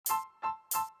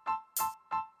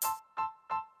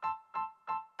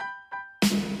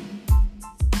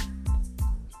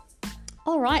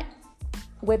All right,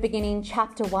 we're beginning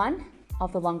chapter 1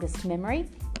 of The Longest Memory,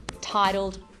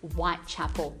 titled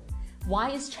Whitechapel.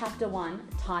 Why is chapter 1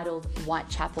 titled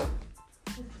Whitechapel?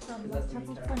 From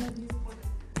Whitechapel's point of view.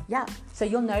 Yeah, so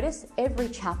you'll notice every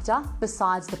chapter,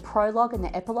 besides the prologue and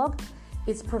the epilogue,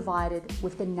 is provided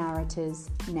with the narrator's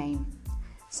name.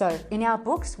 So in our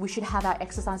books, we should have our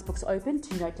exercise books open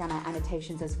to note down our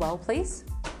annotations as well, please.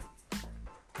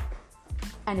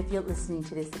 And if you're listening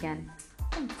to this again,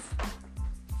 thanks.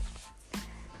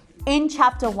 In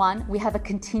chapter 1, we have a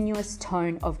continuous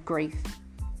tone of grief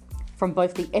from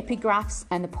both the epigraphs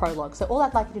and the prologue. So all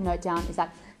I'd like you to note down is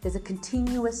that there's a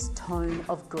continuous tone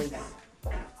of grief,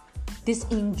 this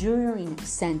enduring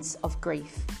sense of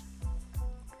grief.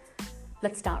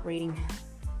 Let's start reading.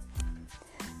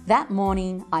 That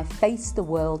morning, I faced the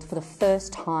world for the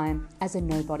first time as a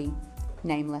nobody,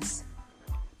 nameless.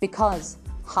 Because,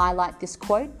 highlight this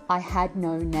quote, I had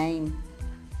no name.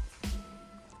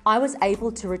 I was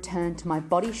able to return to my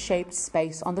body-shaped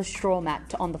space on the straw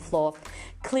mat on the floor,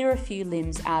 clear a few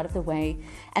limbs out of the way,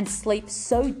 and sleep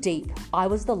so deep I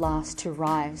was the last to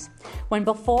rise. When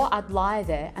before I'd lie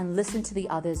there and listen to the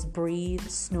others breathe,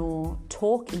 snore,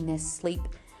 talk in their sleep,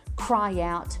 cry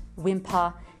out,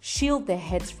 whimper, shield their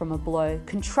heads from a blow,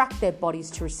 contract their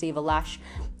bodies to receive a lash,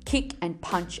 kick and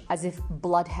punch as if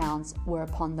bloodhounds were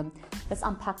upon them. Let's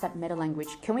unpack that meta language.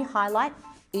 Can we highlight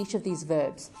each of these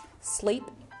verbs? Sleep,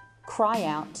 cry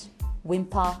out,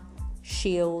 whimper,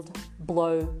 shield,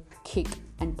 blow, kick,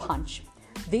 and punch.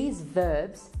 These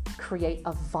verbs create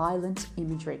a violent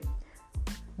imagery.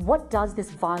 What does this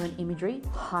violent imagery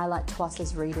highlight to us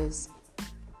as readers?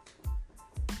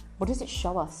 What does it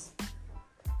show us?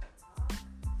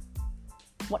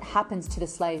 What happens to the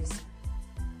slaves?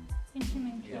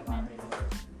 Inhumane treatment.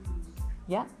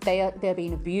 Yeah, they're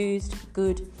being abused,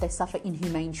 good. They suffer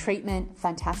inhumane treatment,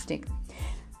 fantastic.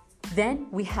 Then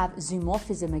we have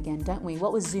zoomorphism again, don't we?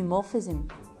 What was zoomorphism?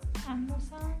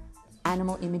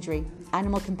 Animal imagery,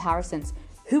 animal comparisons.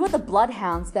 Who are the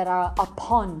bloodhounds that are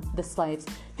upon the slaves?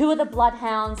 Who are the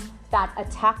bloodhounds that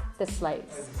attack the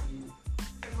slaves?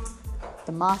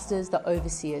 The masters, the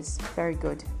overseers. Very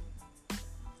good.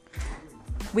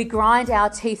 We grind our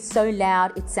teeth so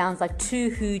loud it sounds like two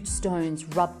huge stones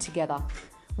rubbed together.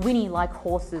 Whinny like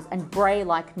horses and bray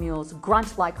like mules,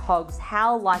 grunt like hogs,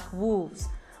 howl like wolves,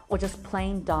 or just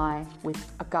plain die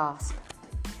with a gasp.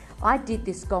 I did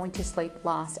this going to sleep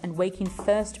last and waking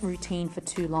first routine for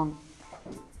too long.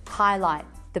 Highlight,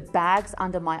 the bags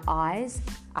under my eyes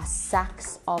are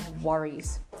sacks of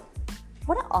worries.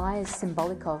 What are eyes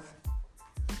symbolic of?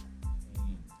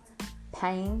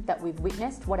 Pain that we've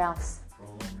witnessed. What else?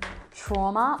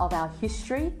 Trauma of our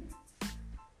history.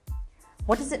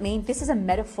 What does it mean? This is a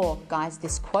metaphor, guys,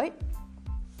 this quote.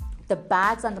 The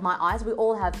bags under my eyes, we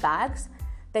all have bags.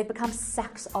 They've become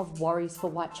sacks of worries for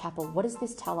Whitechapel. What does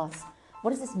this tell us?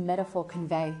 What does this metaphor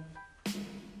convey?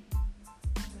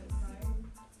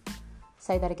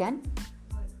 Say that again.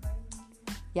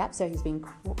 Yep, so he's been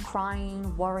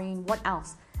crying, worrying. What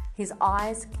else? His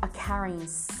eyes are carrying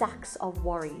sacks of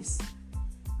worries.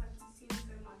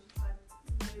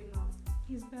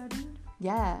 He's burdened.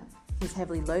 Yeah, he's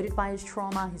heavily loaded by his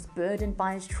trauma. He's burdened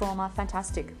by his trauma.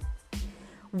 Fantastic.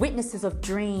 Witnesses of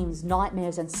dreams,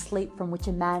 nightmares, and sleep from which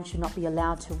a man should not be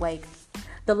allowed to wake.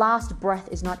 The last breath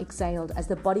is not exhaled as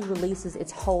the body releases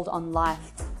its hold on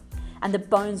life and the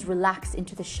bones relax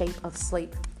into the shape of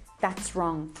sleep. That's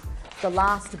wrong. The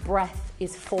last breath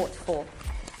is fought for.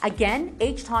 Again,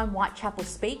 each time Whitechapel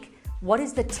speak, what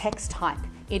is the text type?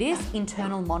 It is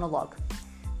internal monologue.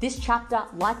 This chapter,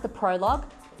 like the prologue,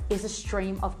 is a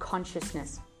stream of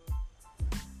consciousness.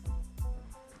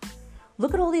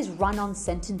 Look at all these run-on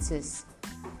sentences.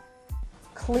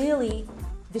 Clearly,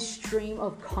 the stream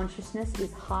of consciousness is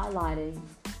highlighting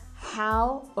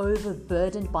how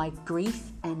overburdened by grief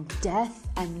and death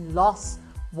and loss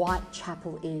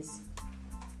Whitechapel is.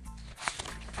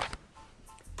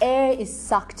 Air is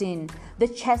sucked in. The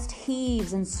chest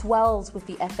heaves and swells with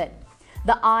the effort.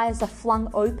 The eyes are flung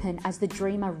open as the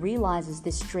dreamer realizes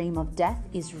this dream of death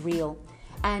is real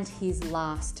and his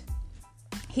last.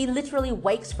 He literally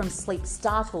wakes from sleep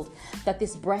startled that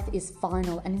this breath is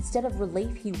final, and instead of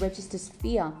relief, he registers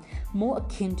fear, more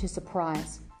akin to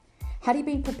surprise. Had he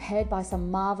been prepared by some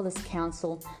marvelous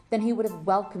counsel, then he would have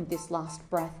welcomed this last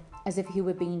breath as if he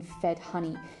were being fed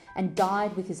honey and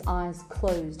died with his eyes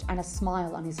closed and a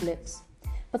smile on his lips.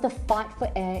 But the fight for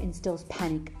air instills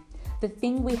panic. The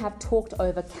thing we have talked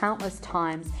over countless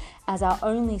times as our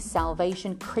only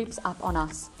salvation creeps up on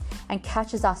us and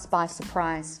catches us by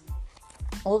surprise.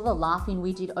 All the laughing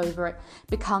we did over it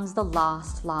becomes the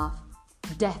last laugh,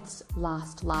 death's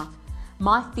last laugh,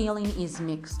 My feeling is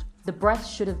mixed. The breath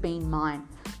should have been mine.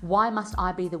 Why must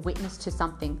I be the witness to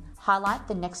something? Highlight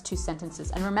the next two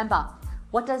sentences. And remember,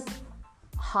 what does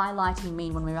highlighting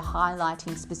mean when we're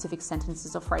highlighting specific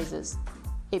sentences or phrases?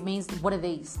 It means, what are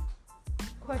these?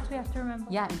 Quotes we have to remember.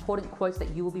 Yeah, important quotes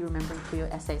that you will be remembering for your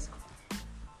essays.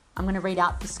 I'm going to read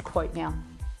out this quote now.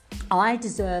 I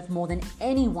deserve more than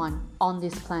anyone on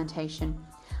this plantation.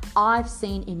 I've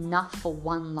seen enough for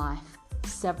one life,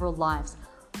 several lives.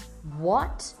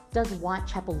 What does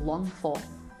Whitechapel long for?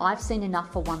 I've seen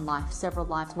enough for one life, several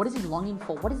lives. What is he longing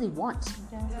for? What does he want?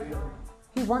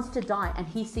 He wants to die, and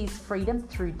he sees freedom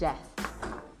through death.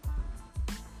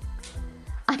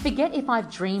 I forget if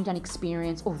I've dreamed an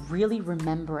experience or really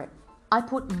remember it. I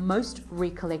put most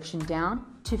recollection down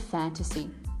to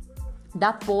fantasy.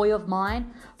 That boy of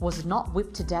mine was not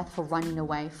whipped to death for running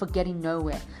away, for getting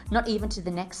nowhere, not even to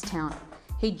the next town.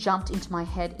 He jumped into my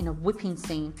head in a whipping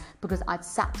scene because I'd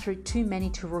sat through too many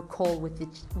to recall with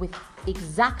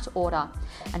exact order,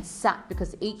 and sat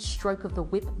because each stroke of the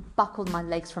whip buckled my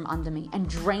legs from under me and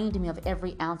drained me of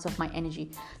every ounce of my energy,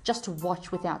 just to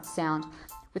watch without sound,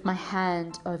 with my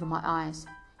hand over my eyes.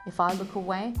 If I look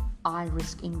away, I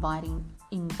risk inviting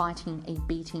a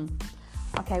beating.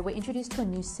 Okay, we're introduced to a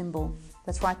new symbol.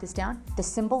 Let's write this down. The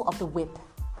symbol of the whip.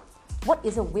 What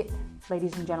is a whip,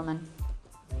 ladies and gentlemen?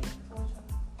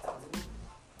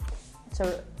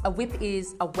 So a whip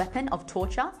is a weapon of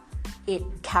torture. It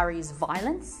carries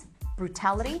violence,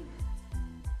 brutality.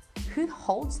 Who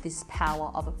holds this power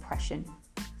of oppression?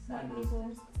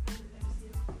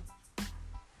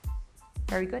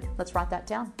 Very good. Let's write that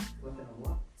down. Weapon of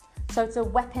what? So it's a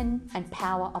weapon and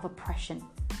power of oppression.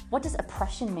 What does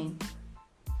oppression mean?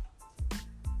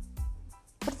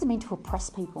 What does it mean to oppress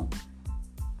people?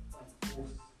 Like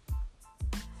force.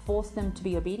 Force them to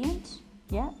be obedient?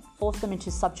 Yeah. Force them into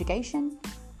subjugation?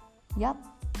 Yep.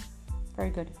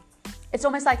 Very good. It's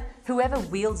almost like whoever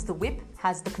wields the whip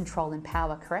has the control and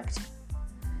power, correct?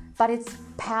 But it's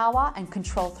power and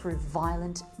control through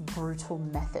violent, brutal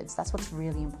methods. That's what's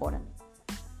really important.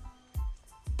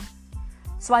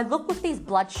 So I look with these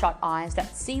bloodshot eyes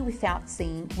that see without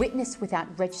seeing, witness without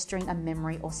registering a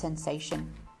memory or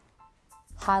sensation.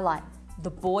 Highlight, the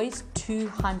boy's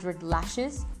 200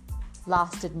 lashes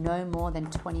lasted no more than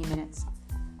 20 minutes.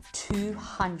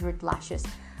 200 lashes.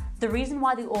 The reason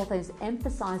why the author is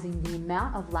emphasizing the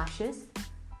amount of lashes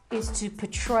is to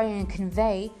portray and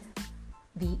convey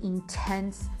the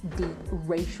intense, deep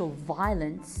racial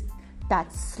violence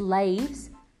that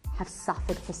slaves have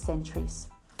suffered for centuries.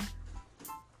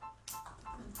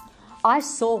 I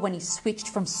saw when he switched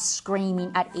from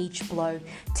screaming at each blow,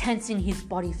 tensing his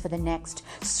body for the next,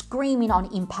 screaming on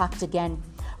impact again,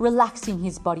 relaxing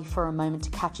his body for a moment to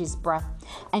catch his breath,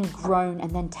 and groan and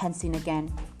then tensing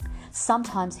again.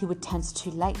 Sometimes he would tense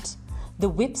too late. The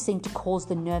whip seemed to cause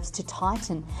the nerves to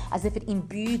tighten, as if it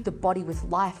imbued the body with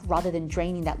life rather than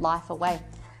draining that life away.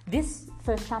 This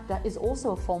first chapter is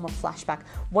also a form of flashback.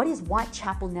 What is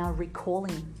Whitechapel now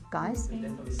recalling, guys? The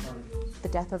death of his son. The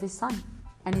death of his son.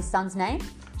 And his son's name?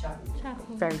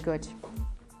 Chapel. Very good.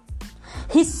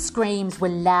 His screams were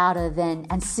louder then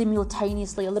and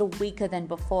simultaneously a little weaker than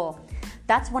before.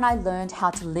 That's when I learned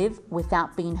how to live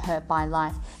without being hurt by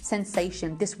life.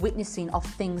 Sensation, this witnessing of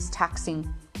things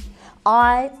taxing.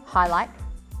 I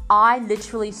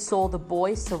literally saw the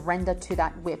boy surrender to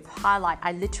that whip. Highlight,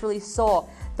 I literally saw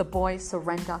the boy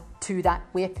surrender to that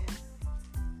whip.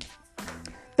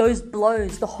 Those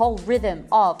blows, the whole rhythm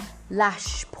of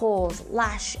lash, pause,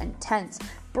 lash and tense,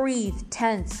 breathe,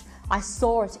 tense. I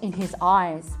saw it in his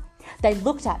eyes. They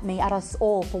looked at me, at us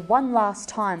all, for one last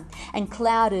time, and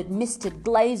clouded, misted,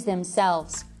 glazed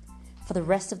themselves. For the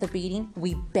rest of the beating,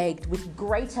 we begged with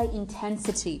greater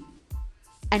intensity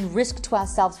and risked to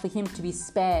ourselves for him to be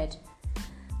spared,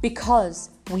 because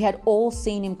we had all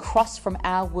seen him cross from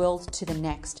our world to the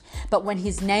next. But when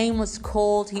his name was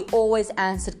called, he always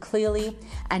answered clearly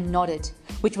and nodded,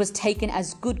 which was taken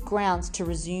as good grounds to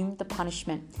resume the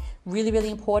punishment. Really, really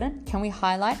important. Can we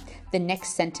highlight the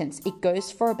next sentence? It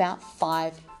goes for about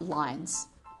 5 lines.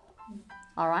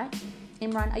 All right.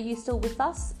 Imran, are you still with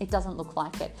us? It doesn't look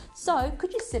like it. So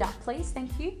could you sit up, please?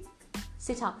 Thank you.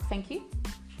 Sit up. Thank you.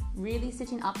 Really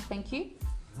sitting up. Thank you.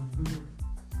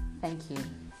 Thank you.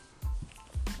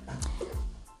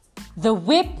 The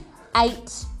whip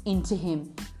ate into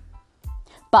him.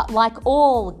 But like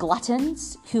all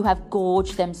gluttons who have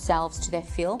gorged themselves to their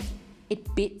fill,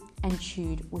 it bit and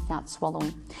chewed without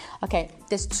swallowing. Okay,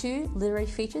 there's 2 literary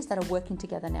features that are working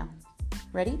together now.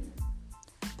 Ready?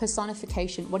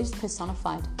 Personification. What is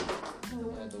personified?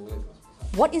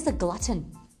 What is a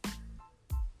glutton?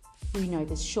 We know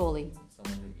this, surely.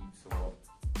 Someone who eats a lot.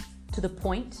 to the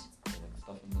point, Like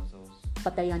stuffing themselves.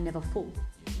 but they are never full.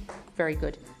 Very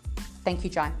good. Thank you,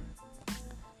 Jai.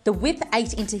 The whip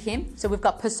ate into him. So we've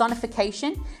got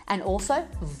personification and also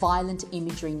violent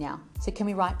imagery now. So can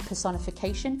we write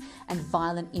personification and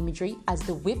violent imagery as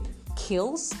the whip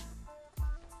kills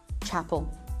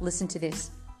Chapel? Listen to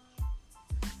this.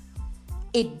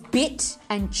 It bit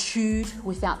and chewed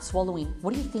without swallowing.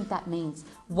 What do you think that means?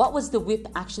 What was the whip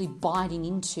actually biting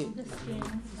into? The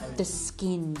skin. The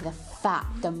skin, the fat,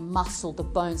 the muscle, the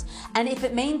bones. And if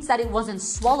it means that it wasn't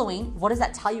swallowing, what does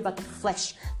that tell you about the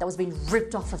flesh that was being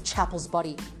ripped off of Chapel's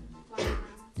body?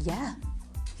 Yeah,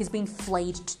 he's been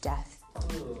flayed to death.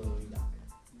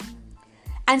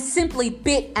 And simply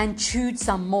bit and chewed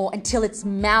some more until its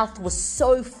mouth was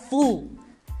so full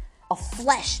of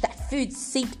flesh that food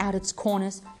seeped out its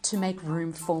corners to make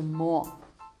room for more.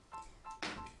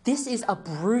 This is a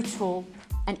brutal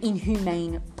and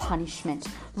inhumane punishment.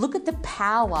 Look at the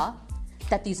power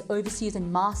that these overseers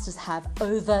and masters have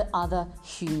over other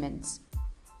humans.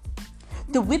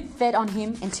 The whip fed on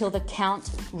him until the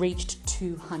count reached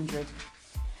 200.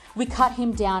 We cut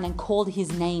him down and called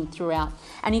his name throughout,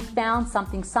 and he found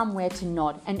something somewhere to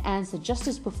nod and answer just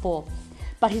as before,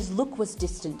 but his look was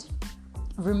distant,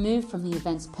 removed from the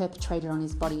events perpetrated on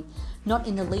his body, not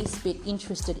in the least bit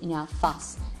interested in our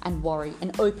fuss and worry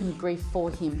and open grief for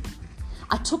him.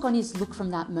 I took on his look from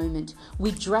that moment.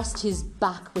 We dressed his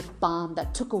back with balm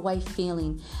that took away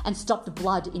feeling and stopped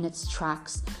blood in its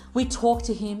tracks. We talked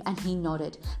to him and he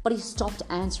nodded, but he stopped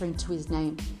answering to his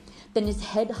name. Then his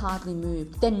head hardly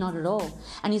moved, then not at all,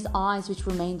 and his eyes, which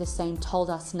remained the same, told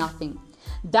us nothing.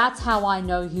 That's how I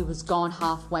know he was gone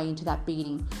halfway into that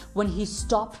beating, when he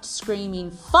stopped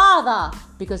screaming, "Father!"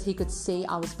 because he could see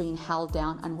I was being held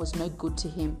down and was no good to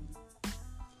him.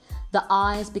 The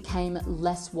eyes became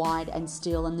less wide and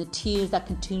still, and the tears that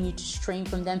continued to stream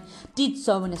from them did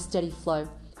so in a steady flow,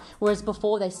 whereas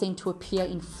before they seemed to appear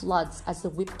in floods as the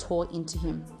whip tore into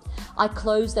him. I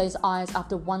closed those eyes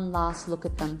after one last look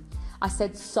at them. I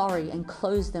said sorry and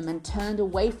closed them and turned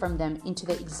away from them into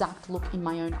the exact look in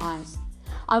my own eyes.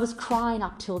 I was crying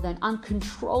up till then,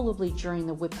 uncontrollably during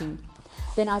the whipping.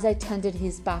 Then as I tended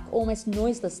his back almost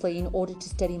noiselessly in order to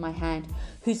steady my hand,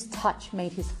 whose touch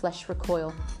made his flesh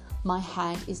recoil, "My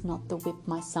hand is not the whip,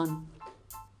 my son,"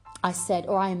 I said,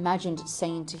 or I imagined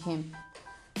saying to him.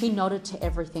 He nodded to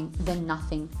everything, then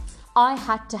nothing. I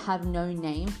had to have no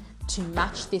name to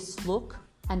match this look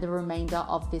and the remainder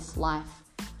of this life.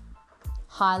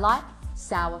 Highlight,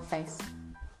 sour face.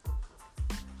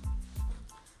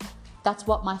 That's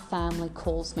what my family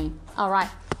calls me. All right,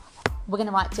 we're going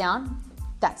to write down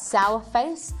that sour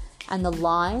face, and the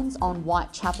lines on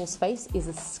Whitechapel's face is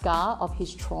a scar of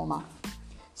his trauma.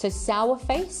 So sour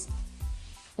face,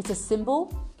 it's a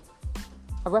symbol,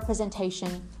 a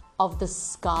representation of the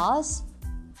scars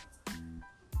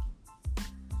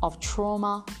of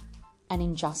trauma and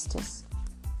injustice.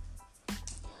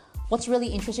 What's really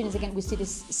interesting is, again, we see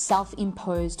this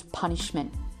self-imposed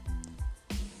punishment.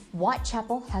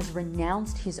 Whitechapel has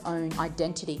renounced his own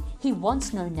identity. He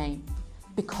wants no name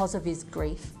because of his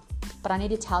grief. But I need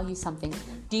to tell you something.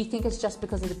 Do you think it's just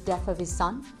because of the death of his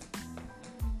son?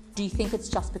 Do you think it's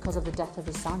just because of the death of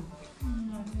his son?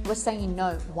 No. We're saying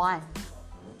no. Why?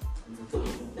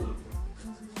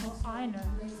 Well, I know.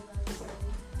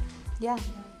 Yeah.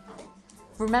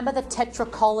 Remember the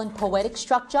tetracolon poetic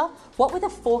structure? What were the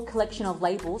 4 collection of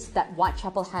labels that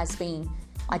Whitechapel has been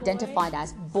identified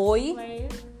as? Boy,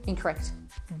 Slave, incorrect.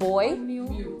 Boy,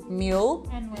 mule, mule,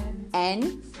 and when.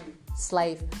 and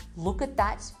slave. Look at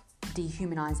that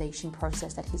dehumanization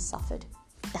process that he's suffered.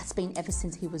 That's been ever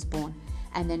since he was born,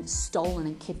 and then stolen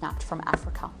and kidnapped from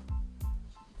Africa.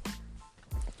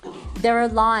 There are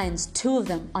lines, 2 of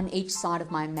them on each side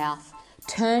of my mouth.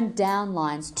 Turned down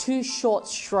lines, 2 short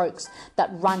strokes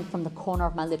that run from the corner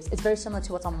of my lips. It's very similar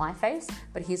to what's on my face,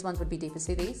 but his ones would be deeper.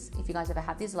 See these? If you guys ever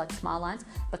have these, they're like smile lines,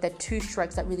 but they're 2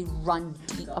 strokes that really run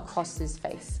deep across his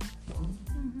face.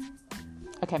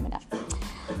 Okay, Manaf.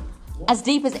 As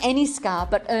deep as any scar,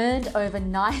 but earned over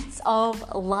nights of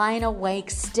lying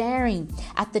awake, staring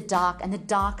at the dark, and the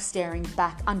dark staring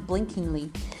back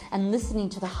unblinkingly, and listening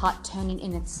to the heart turning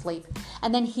in its sleep,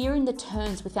 and then hearing the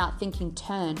turns without thinking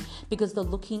turn, because the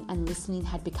looking and listening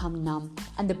had become numb,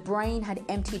 and the brain had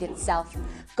emptied itself,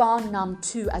 gone numb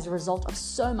too as a result of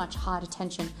so much hard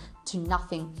attention to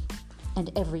nothing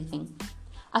and everything.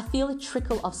 I feel a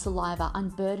trickle of saliva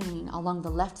unburdening along the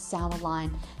left sour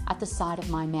line at the side of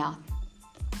my mouth.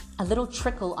 A little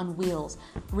trickle on wheels,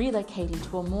 relocating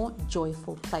to a more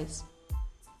joyful place.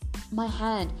 My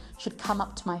hand should come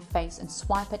up to my face and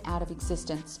swipe it out of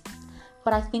existence.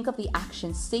 But I think of the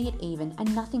action, see it even,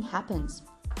 and nothing happens.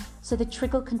 So the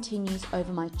trickle continues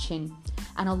over my chin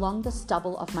and along the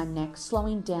stubble of my neck,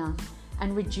 slowing down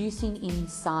and reducing in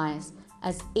size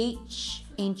as each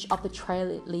inch of the trail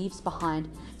it leaves behind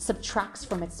subtracts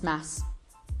from its mass.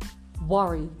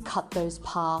 Worry cut those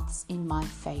paths in my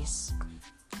face.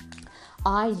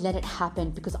 I let it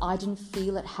happen because I didn't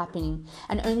feel it happening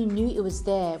and only knew it was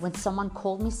there when someone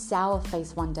called me sour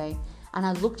face one day, and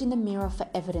I looked in the mirror for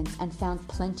evidence and found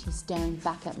plenty staring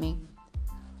back at me.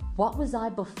 What was I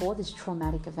before this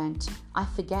traumatic event? I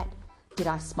forget. Did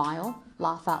I smile,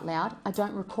 laugh out loud? I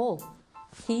don't recall.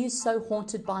 He is so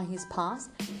haunted by his past,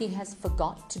 he has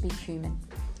forgot to be human.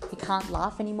 He can't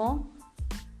laugh anymore.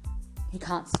 He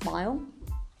can't smile.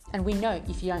 And we know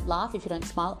if you don't laugh, if you don't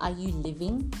smile, are you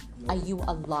living? Are you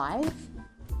alive?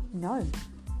 No.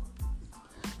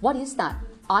 What is that?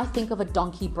 I think of a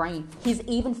donkey brain. He's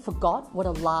even forgot what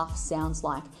a laugh sounds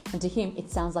like. And to him, it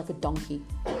sounds like a donkey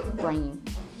brain.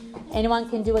 Anyone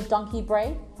can do a donkey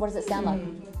brain? What does it sound like?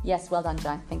 Yes, well done,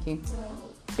 Jai. Thank you.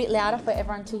 A bit louder for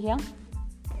everyone to hear.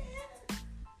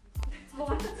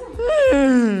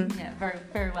 Yeah, very,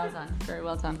 very well done. Very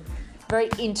well done. Very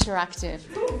interactive.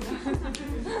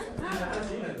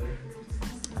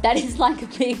 That is like a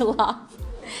big laugh.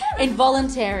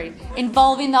 Involuntary,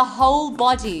 involving the whole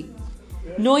body.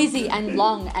 Noisy and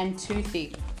long and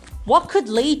toothy. What could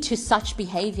lead to such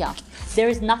behavior? There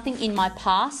is nothing in my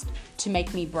past to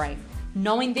make me brave.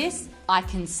 Knowing this, I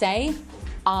can say,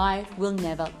 I will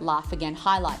never laugh again.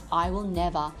 Highlight, I will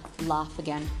never laugh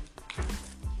again.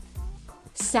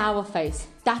 Sour face,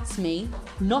 that's me.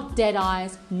 Not dead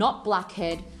eyes, not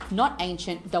blackhead, not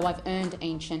ancient, though I've earned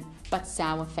ancient, but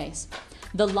sour face.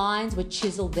 The lines were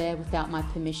chiseled there without my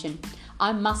permission.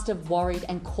 I must have worried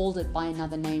and called it by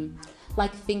another name.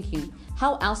 Like thinking,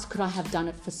 how else could I have done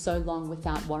it for so long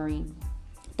without worrying?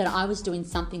 That I was doing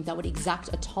something that would exact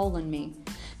a toll on me.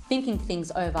 Thinking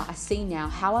things over, I see now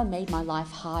how I made my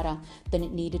life harder than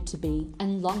it needed to be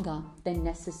and longer than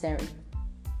necessary.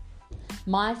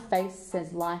 My face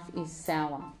says life is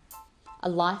sour. A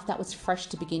life that was fresh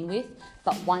to begin with,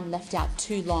 but one left out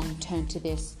too long turned to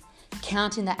this.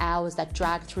 Counting the hours that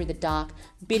drag through the dark,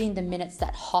 bidding the minutes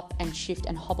that hop and shift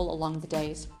and hobble along the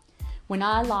days. When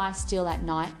I lie still at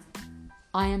night,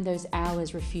 I am those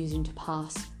hours refusing to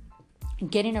pass.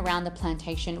 Getting around the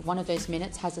plantation, one of those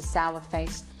minutes has a sour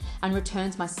face and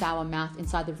returns my sour mouth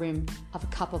inside the rim of a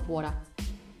cup of water.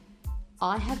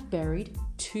 I have buried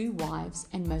 2 wives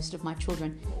and most of my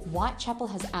children. Whitechapel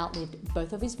has outlived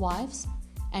both of his wives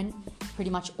and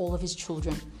pretty much all of his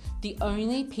children. The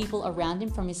only people around him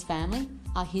from his family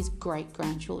are his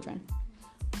great-grandchildren.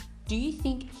 Do you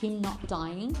think him not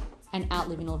dying and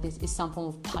outliving all this is some form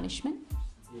of punishment?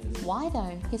 Yes. Why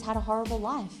though? He's had a horrible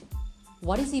life.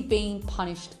 What is he being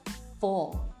punished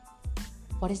for?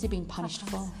 What is he being punished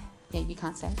for? Yeah, you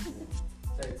can't say.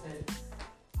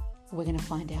 We're going to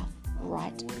find out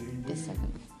right this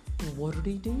second. What did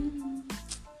he do?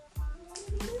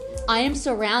 I am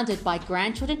surrounded by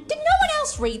grandchildren. Did no one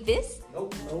else read this?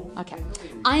 Nope. Okay.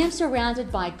 I am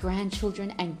surrounded by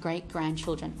grandchildren and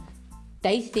great-grandchildren.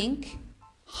 They think,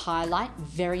 highlight,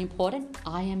 very important,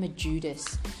 I am a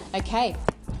Judas. Okay.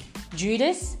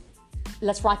 Judas,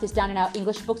 let's write this down in our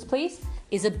English books, please,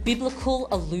 is a biblical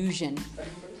allusion.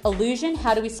 Allusion,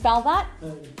 how do we spell that? How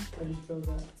do you spell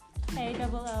that?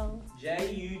 A-double-L.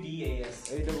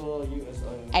 Judas.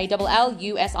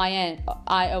 A-L-L-U-S-I-O-N.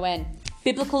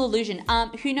 Biblical allusion.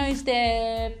 Who knows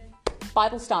their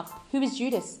Bible stuff? Who is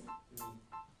Judas?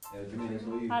 I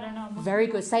don't know. Very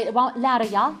good. Say it louder,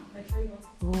 yeah?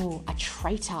 Ooh, a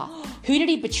traitor. Who did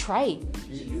he betray?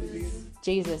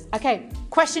 Jesus. Okay,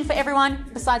 question for everyone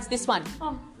besides this one.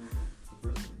 Oh.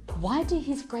 Why do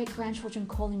his great-grandchildren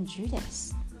call him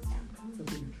Judas?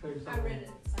 I read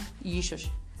it. You shush.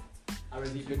 I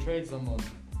already betrayed someone.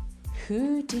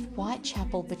 Who did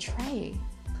Whitechapel betray?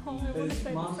 Oh, I want to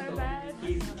say this so bad.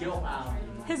 His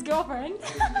His girlfriend.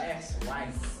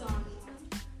 ex-wife.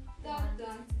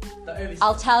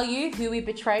 I'll tell you who he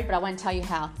betrayed, but I won't tell you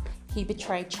how. He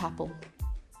betrayed Chapel.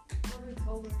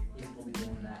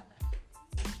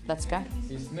 Let's go.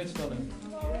 He snitched on him.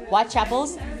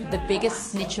 Whitechapel's the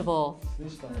biggest snitch of all.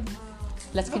 Snitched on him.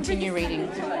 Let's continue reading.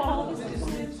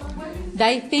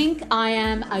 They think I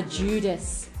am a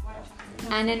Judas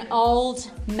and an old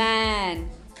man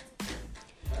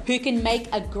who can make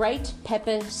a great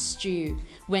pepper stew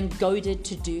when goaded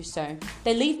to do so.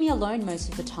 They leave me alone most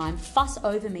of the time, fuss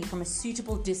over me from a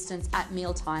suitable distance at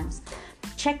meal times,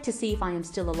 check to see if I am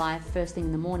still alive first thing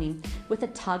in the morning with a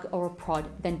tug or a prod,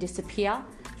 then disappear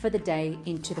for the day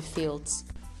into the fields.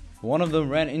 One of them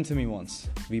ran into me once.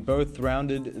 We both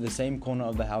rounded the same corner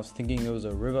of the house thinking it was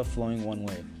a river flowing one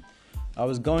way. I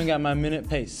was going at my minute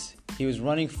pace. He was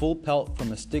running full pelt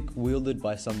from a stick wielded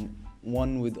by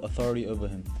someone with authority over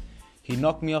him. He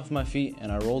knocked me off my feet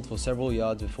and I rolled for several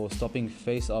yards before stopping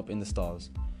face up in the stars.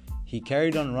 He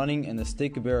carried on running and the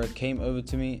stick bearer came over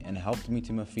to me and helped me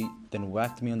to my feet, then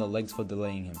whacked me on the legs for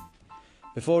delaying him.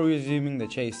 Before resuming the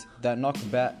chase, that knock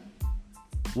that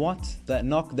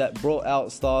brought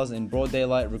out stars in broad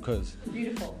daylight recurs.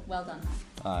 Beautiful. Well done.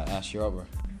 Alright, Ash, you're up, bro.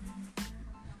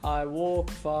 I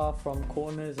walk far from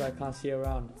corners I can't see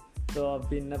around, though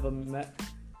I've never met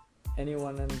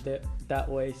anyone in that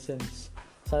way since.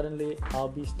 Suddenly, I'll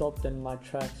be stopped in my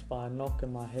tracks by a knock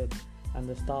in my head, and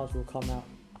the stars will come out.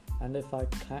 And if I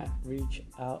can't reach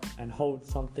out and hold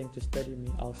something to steady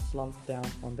me, I'll slump down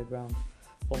on the ground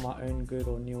for my own good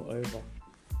or kneel over.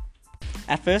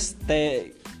 At first,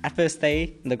 the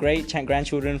great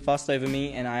grandchildren fussed over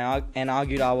me and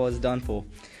argued I was done for.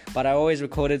 But I always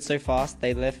recorded so fast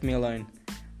they left me alone.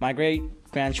 My great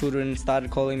grandchildren started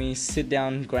calling me "sit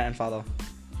down, grandfather."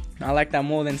 I liked that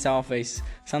more than sour face.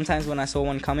 Sometimes when I saw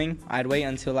one coming, I'd wait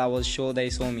until I was sure they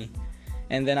saw me,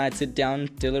 and then I'd sit down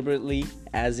deliberately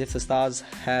as if the stars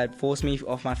had forced me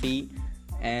off my feet.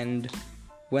 And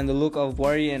when the look of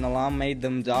worry and alarm made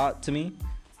them dart to me,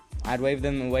 I'd wave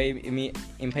them away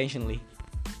impatiently.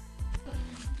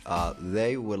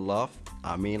 They would laugh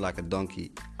at me like a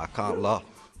donkey. I can't laugh,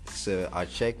 so I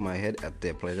shake my head at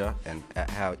their pleasure and at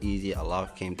how easy a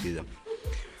laugh came to them.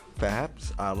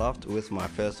 Perhaps I laughed with my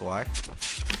first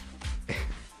wife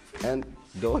and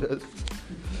daughters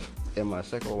and my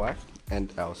second wife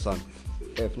and our son.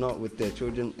 If not with their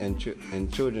children and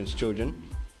children's children,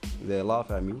 they laugh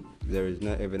at me. There is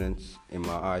no evidence in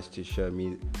my eyes to show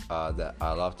me that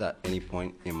I laughed at any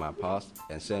point in my past,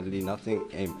 and certainly nothing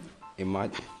in my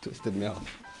twisted mouth.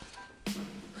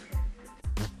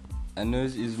 A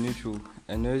nose is neutral.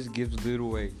 A nose gives little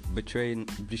away,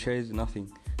 betrays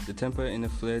nothing. The temper in a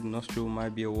flared nostril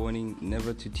might be a warning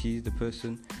never to tease the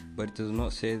person, but it does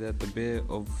not say that the bear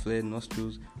of flared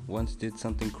nostrils once did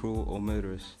something cruel or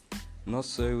murderous. Not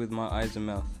so with my eyes and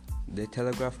mouth. They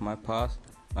telegraph my past,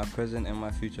 my present, and my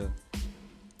future.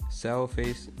 Sour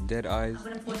face, dead eyes. I'm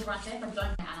going to pause right there, but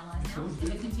don't analyse now. Is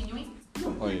it continuing?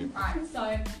 Oh, yeah. Alright,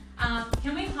 so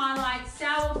can we highlight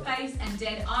sour face and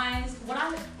dead eyes? What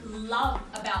I love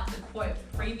about the quote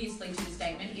previously to the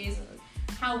statement is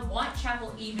how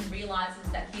Whitechapel even realises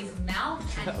that his mouth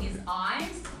and his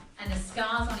eyes and the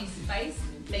scars on his face,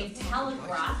 they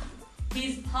telegraph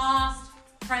his past,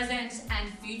 present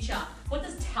and future. What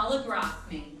does telegraph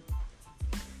mean?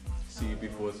 See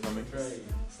before it's coming.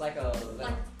 It's like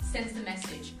Sends the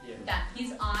message that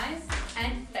his eyes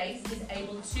and face is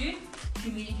able to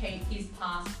communicate his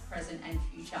past, present and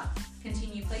future.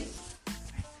 Continue please.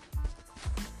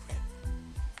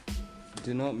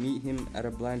 Do not meet him at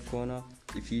a blind corner.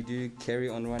 If you do, carry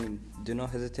on running. Do not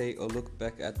hesitate or look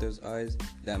back at those eyes,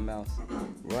 that mouth.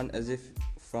 Run as if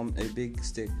from a big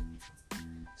stick.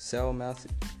 Sour mouth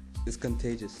is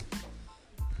contagious.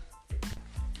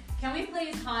 Can we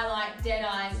please highlight dead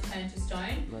eyes turn to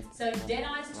stone? So dead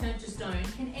eyes turn to stone.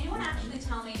 Can anyone actually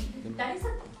tell me that is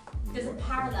there's a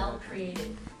parallel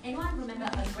created? Anyone remember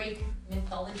a Greek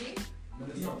mythology?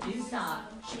 Medusa.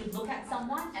 She would look at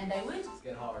someone and they would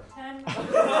get hard. turn.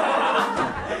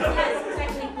 Yes,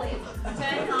 technically.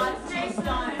 Turn hard to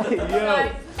stone.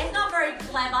 So it's not very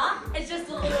clever. It's just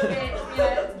a little bit,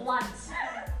 blunt.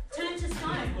 Turn to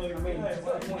stone.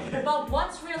 But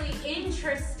what's really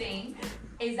interesting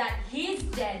is that his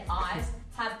dead eyes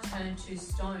have turned to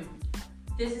stone.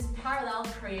 There's this parallel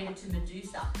created to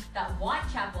Medusa, that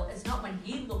Whitechapel is not when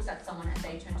he looks at someone and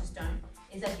they turn to stone,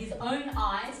 is that his own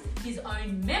eyes, his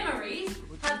own memories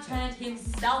have turned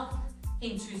himself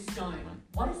into stone.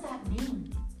 What does that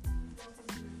mean?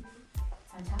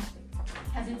 Fantastic.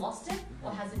 Has he lost it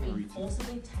or has it been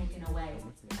forcibly taken away?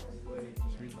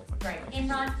 Great.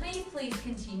 Imran, please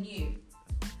continue.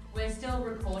 We're still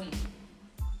recording.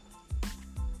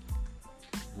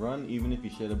 Run even if you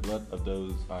shed the blood of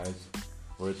those eyes,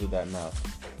 words of that mouth.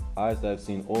 Eyes that have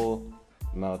seen all,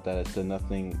 mouth that has said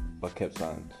nothing but kept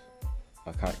silence.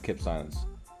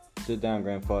 Sit down,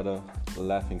 grandfather, the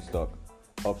laughing stock.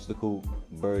 Obstacle,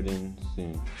 burden,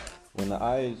 soon. When the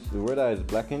word eye is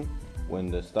blackened, when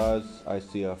the stars I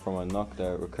see are from a knock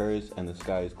that recurs and the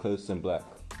sky is close and black,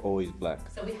 always black.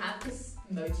 So we have this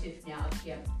motive now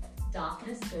here,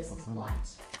 darkness versus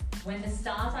light. When the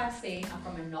stars I see are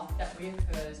from a knock that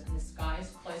reoccurs and the sky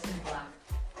is close and black,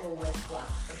 always black.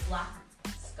 The black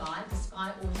sky, the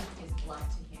sky always appears black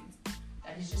to him.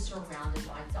 That he's just surrounded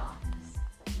by darkness.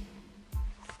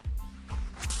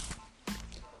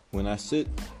 When I sit,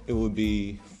 it would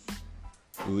be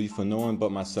for no one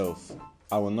but myself.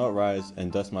 I will not rise and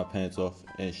dust my pants off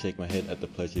and shake my head at the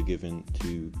pleasure given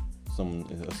to someone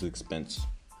else's expense.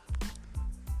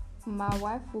 My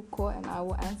wife will call and I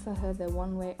will answer her the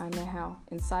one way I know how,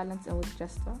 in silence and with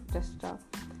gesture.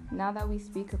 Now that we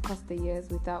speak across the years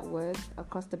without words,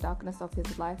 across the darkness of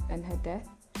his life and her death,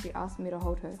 she asked me to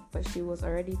hold her, but she was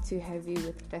already too heavy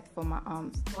with death for my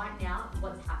arms. Right now,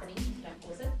 what's happening, don't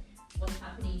pause it, what's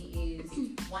happening is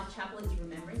Whitechapel is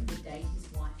remembering the day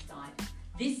his wife died.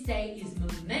 This day is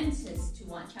momentous to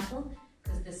Whitechapel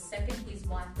because the second his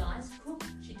wife dies,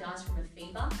 she dies from a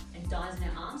fever and dies in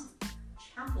her arms.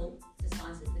 Chapel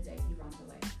decides it's the day he runs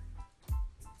away.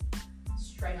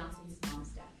 Straight after his mum's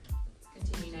death.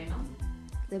 Continue, Naima.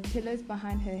 The pillows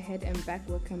behind her head and back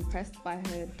were compressed by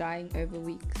her dying over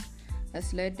weeks. A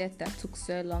slow death that took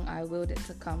so long I willed it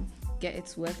to come, get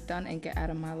its work done and get out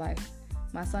of my life.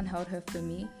 My son held her for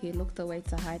me. He looked away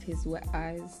to hide his wet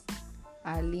eyes.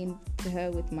 I leaned to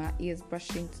her with my ears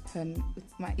brushing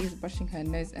her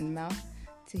nose and mouth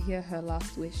to hear her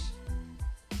last wish.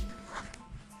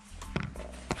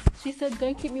 She said,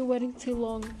 "Don't keep me waiting too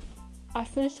long." I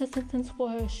finished her sentence for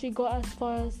her. She got as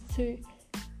far as to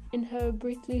in her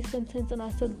briefly sentence and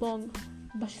I said long.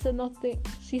 But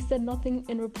she said nothing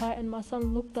in reply and my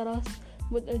son looked at us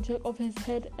with a jerk of his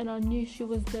head and I knew she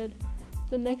was dead.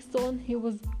 The next dawn he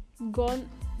was gone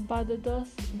by the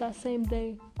dust that same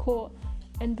day, caught,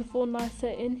 and before night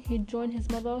set in he joined his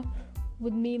mother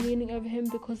with me leaning over him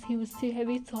because he was too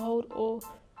heavy to hold or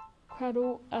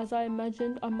cradle as I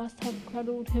imagined I must have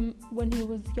cradled him when he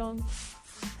was young.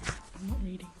 I'm not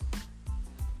reading.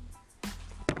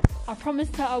 I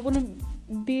promised her I wouldn't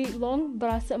be long, but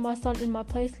I set my son in my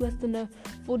place less than a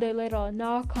full day later.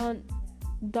 Now I can't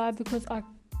die because I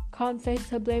can't face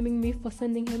her blaming me for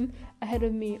sending him ahead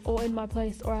of me or in my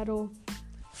place or at all.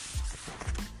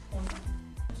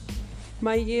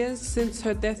 My years since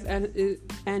her death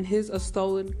and his are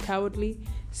stolen, cowardly,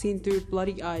 seen through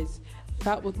bloody eyes,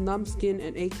 fat with numb skin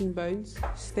and aching bones,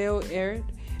 stale aired,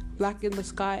 black in the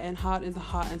sky and hard in the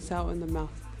heart and sour in the mouth.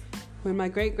 When my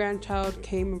great-grandchild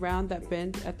came around that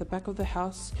bend at the back of the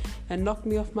house and knocked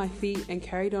me off my feet and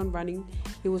carried on running,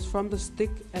 it was from the stick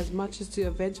as much as to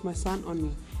avenge my son on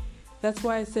me. That's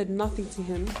why I said nothing to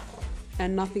him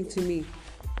and nothing to me.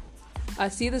 I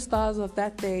see the stars of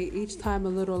that day each time a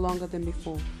little longer than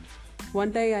before.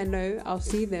 One day I know I'll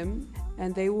see them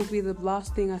and they will be the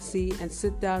last thing I see, and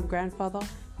sit down grandfather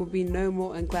will be no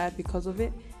more and glad because of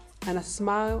it, and a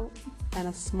smile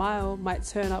might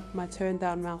turn up my turned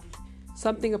down mouth.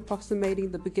 Something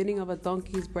approximating the beginning of a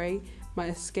donkey's bray might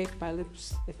escape my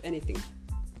lips, if anything.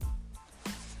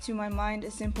 To my mind,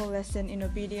 a simple lesson in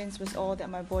obedience was all that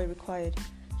my boy required.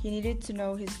 He needed to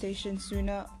know his station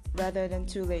sooner rather than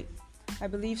too late. I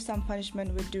believe some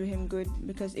punishment would do him good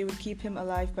because it would keep him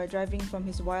alive by driving from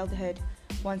his wild head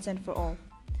once and for all.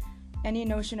 Any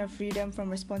notion of freedom from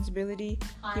responsibility,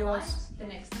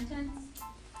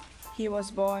 he was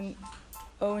born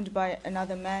owned by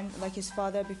another man like his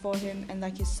father before him and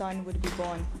like his son would be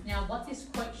born. Now what this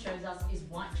quote shows us is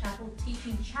Whitechapel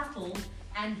teaching Chapel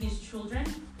and his children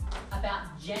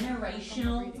about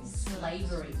generational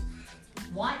slavery.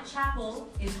 Whitechapel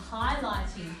is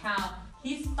highlighting how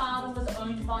his father was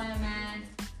owned by a man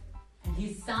and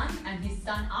his son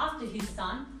after his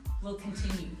son will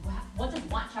continue. What does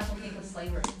Whitechapel think of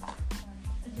slavery?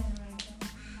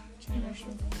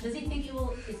 Does he think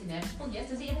it's inevitable? Yes.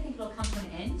 Does he ever think it will come to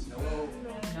an end?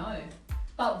 No.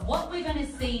 But what we're going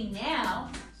to see now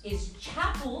is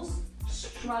Chapel's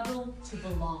struggle to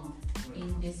belong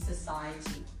in this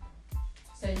society.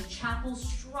 So Chapel's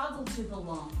struggle to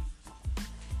belong.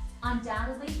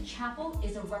 Undoubtedly, Chapel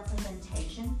is a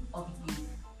representation of youth.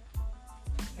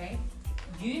 Okay?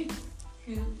 Youth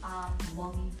who are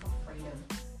longing for freedom.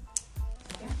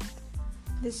 Okay?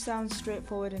 This sounds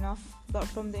straightforward enough, but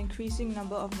from the increasing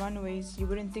number of runaways, you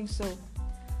wouldn't think so.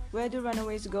 Where do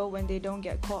runaways go when they don't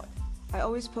get caught? I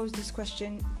always pose this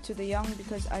question to the young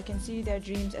because I can see their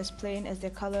dreams as plain as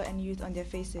their color and youth on their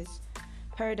faces.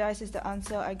 Paradise is the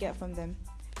answer I get from them.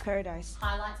 Paradise.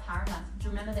 Highlight paradise. Do you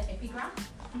remember the epigraph?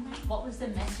 Mm-hmm. What was the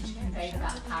message conveyed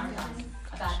about paradise,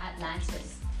 about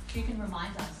Atlantis? Who can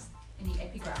remind us in the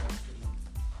epigraph?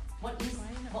 What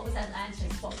was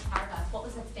Atlantis? What was paradise? What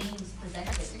was the themes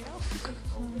presented?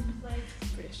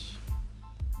 Fish.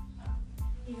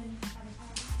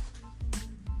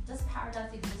 Does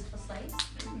paradise exist for slaves?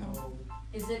 No.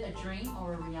 Is it a dream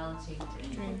or a reality?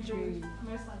 Dream.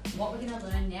 What we're going to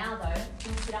learn now though,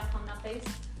 can you sit up coming up please?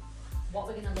 What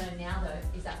we're going to learn now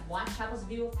though is that Whitechapel's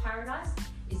view of paradise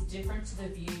is different to the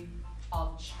view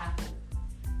of Chapel.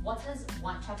 What does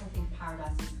Whitechapel think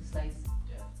paradise is for slaves?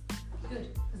 Yeah.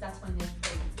 Good, because that's when they're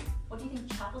free. What do you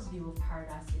think Chapel's view of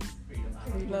paradise is?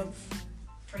 Freedom. Love.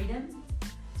 Freedom?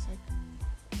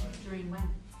 During when?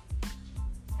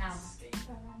 How?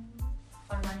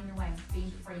 By running away,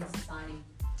 being free in society.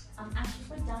 Actually, if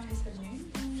we're done with the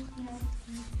moon, can you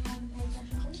pay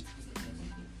attention, please? Thank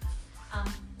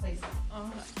you. Please.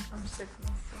 Oh, I'm sick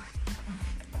myself.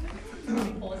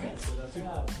 Pause it.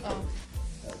 Oh.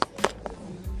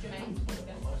 Jermaine,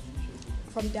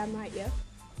 From Damn Right, yeah?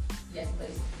 yes,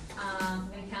 please. I'm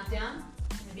going to count down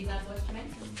in a big loud voice,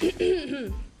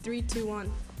 Jermaine. 3, 2,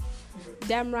 1.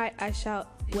 Damn right, I shout.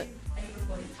 Are you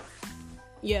recording?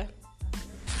 Yeah.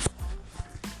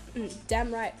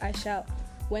 Damn right, I shout.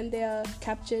 When they are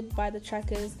captured by the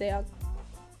trackers, they are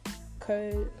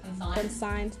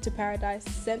consigned to paradise,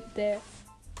 sent there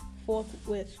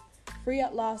forthwith. Free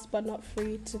at last, but not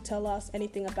free to tell us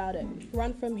anything about it.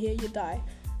 Run from here, you die.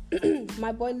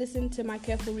 My boy listened to my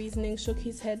careful reasoning, shook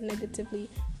his head negatively,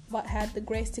 but had the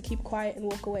grace to keep quiet and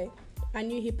walk away. I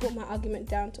knew he put my argument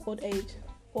down to old age,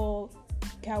 or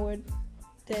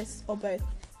cowardice, or both.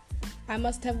 I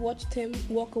must have watched him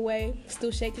walk away,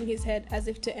 still shaking his head as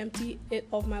if to empty it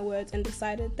of my words, and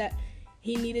decided that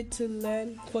he needed to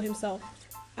learn for himself.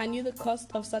 I knew the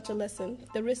cost of such a lesson.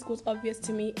 The risk was obvious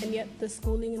to me, and yet the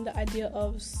schooling and the idea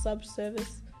of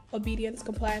subservice, obedience,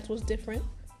 compliance was different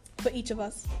for each of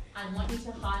us. I want you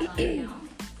to highlight now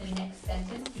the next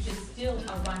sentence, which is still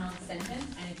a run-on sentence,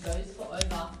 and it goes for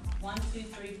over 1, 2,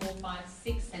 3, 4, 5,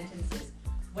 6 sentences.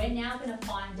 We're now going to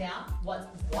find out what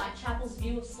Whitechapel's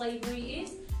view of slavery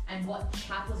is and what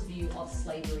Chapel's view of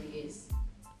slavery is.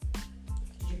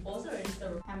 Did you pause it, or is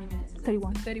there how many minutes is it?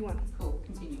 31. 31. Cool,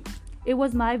 continue. It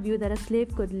was my view that a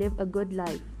slave could live a good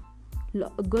life,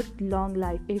 a good long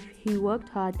life, if he worked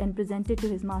hard and presented to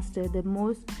his master the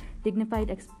most dignified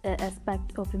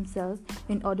aspect of himself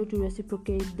in order to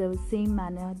reciprocate the same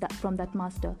manner from that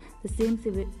master, the same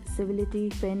civility,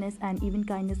 fairness, and even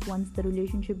kindness once the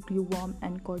relationship grew warm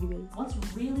and cordial. What's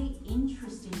really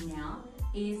interesting now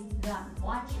is that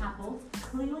Whitechapel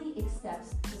clearly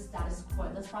accepts the status quo.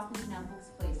 Let's write this in our books,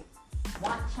 please.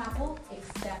 Whitechapel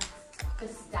accepts the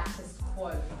status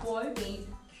quo. Quo being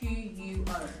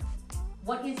Q-U-O.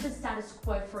 What is the status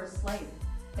quo for a slave?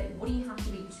 That what do you have to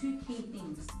be? 2 key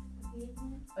things.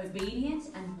 Obedient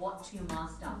and what to your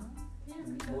master?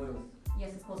 Loyal.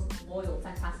 Yes, of course, loyal.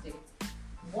 Fantastic.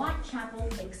 Whitechapel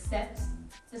accepts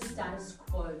the status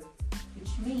quo,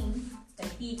 which means that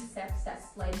he accepts that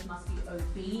slaves must be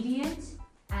obedient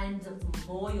and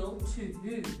loyal to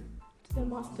who? To the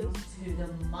masters. To the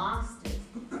masters.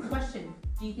 Question,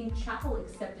 do you think Chapel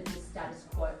accepted this status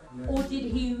quo? No. Or did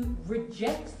he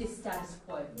reject this status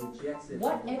quo? Rejects it.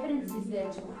 What evidence is there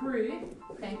to prove,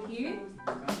 thank you,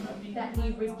 that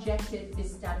he rejected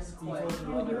this status quo?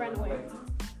 When he ran away.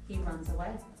 He runs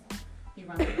away. He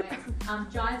runs away.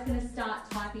 Jai's going to start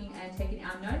typing and taking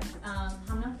our notes.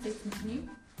 Hamna, please continue.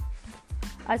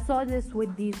 I saw this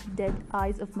with these dead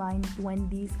eyes of mine when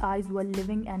these eyes were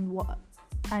living and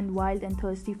wild and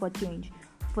thirsty for change,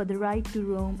 for the right to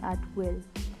roam at will.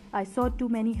 I saw too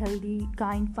many healthy,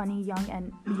 kind, funny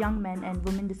young men and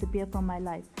women disappear from my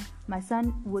life. My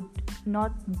son would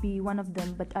not be one of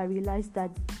them, but I realized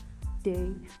that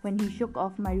day when he shook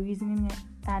off my reasoning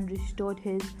and restored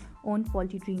his own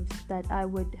faulty dreams, that I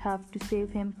would have to save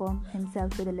him from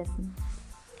himself with a lesson.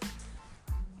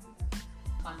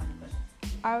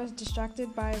 I was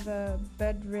distracted by the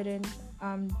bedridden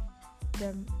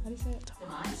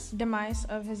demise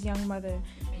of his young mother.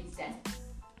 Which means death.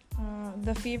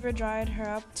 The fever dried her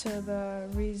up till the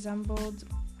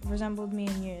resembled me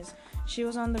in years. She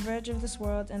was on the verge of this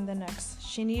world and the next.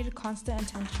 She needed constant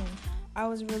attention. I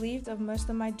was relieved of most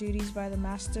of my duties by the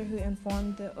master, who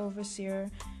informed the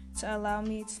overseer to allow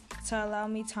me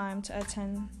time to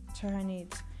attend to her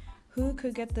needs. Who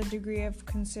could get the degree of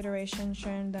consideration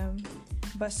shown them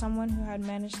but someone who had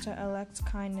managed to elect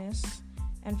kindness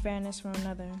and fairness from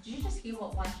another? Did you just hear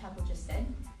what Whitechapel just said?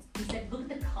 He said, look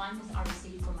at the kindness I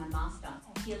received from my master.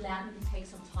 He allowed me to take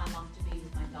some time off to be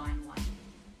with my dying wife.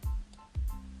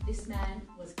 This man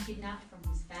was kidnapped from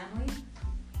his family,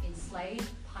 enslaved,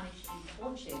 punished, and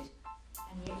tortured,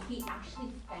 and yet he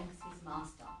actually thanks his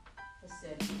master for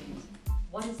certain things.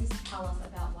 What does this tell us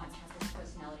about Whitechapel's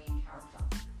personality and character?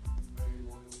 Very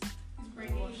loyal. He's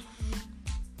brainwashed.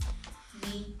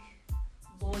 Meek,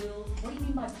 loyal. What do you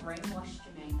mean by brainwashed,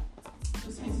 Jermaine?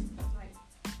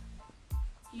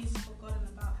 He's forgotten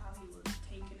about how he was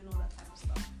taken and all that type of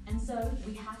stuff. And so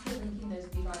we have to link in those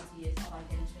big ideas of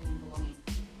identity and belonging.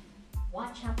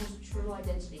 Whitechapel's true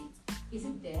identity, is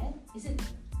it there?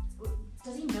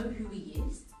 Does he know who he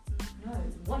is? No.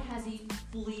 What has he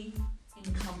fully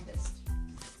encompassed?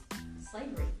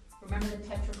 Slavery. Remember the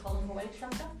tetracholic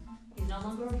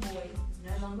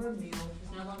a mule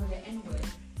who's no longer the N-word.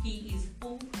 He is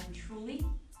full and truly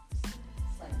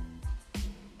slave.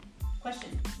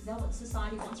 Question, is that what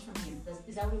society wants from him?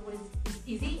 Is that what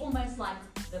is he almost like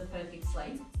the perfect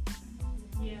slave?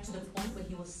 Yeah. To the point where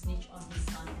he will snitch on his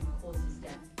son and cause his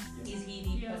death. Is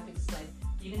he the perfect slave?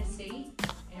 You're going to see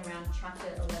in around chapter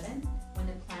 11 when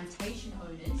the plantation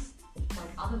owners,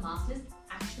 like other masters,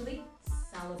 actually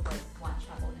celebrate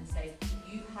Whitechapel and say,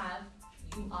 you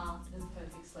are the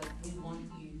perfect slave. We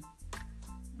want you.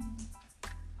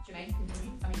 Jermaine,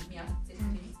 continue. I mean, yeah, please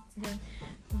continue. Okay.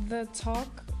 The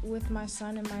talk with my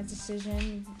son and my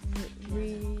decision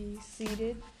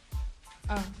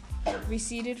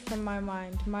receded from my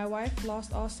mind. My wife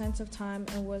lost all sense of time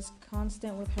and was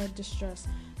constant with her distress.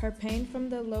 Her pain from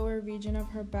the lower region of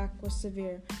her back was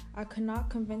severe. I could not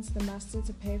convince the master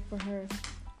to pay for her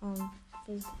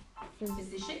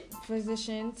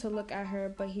physician to look at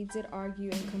her, but he did argue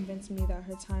and convince me that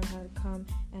her time had come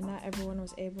and not everyone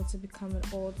was able to become an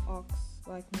old ox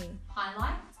like me.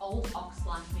 Highlight, old ox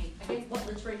like me. Okay, what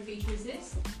literary feature is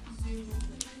this?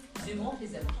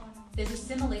 Zoomorphism. There's a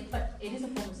simile, but it is a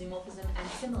form of zoomorphism and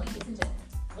simile, isn't it?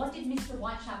 What did Mr.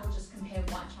 Whitechapel just compare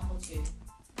Whitechapel to?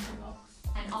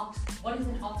 An ox. What is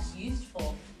an ox used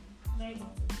for? Labor.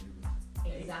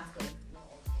 Exactly.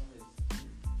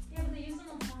 Yeah, but they use them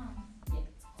on farms. Yeah.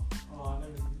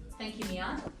 Thank you,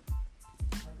 Mia.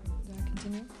 Do I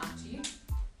continue? Up to you.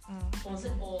 Pause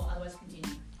it or otherwise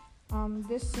continue.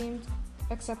 This seemed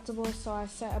acceptable, so I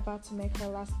set about to make her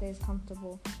last days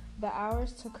comfortable. The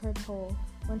hours took her toll.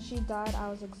 When she died, I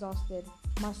was exhausted.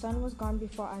 My son was gone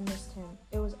before I missed him.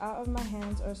 It was out of my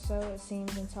hands, or so it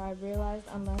seemed, until I realized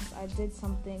unless I did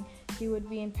something, he would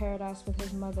be in paradise with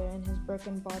his mother and his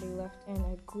broken body left in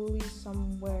a gully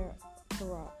somewhere to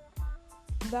rot.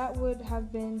 That would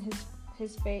have been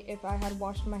his fate if I had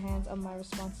washed my hands of my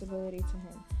responsibility to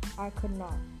him. I could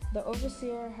not. The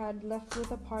overseer had left with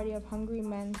a party of hungry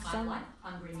men. Highlight,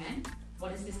 hungry men.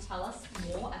 What does this tell us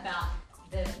more about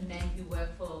the men who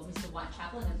work for Mr.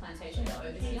 Whitechapel in the plantation, the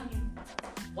overseer?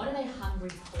 What are they hungry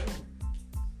for?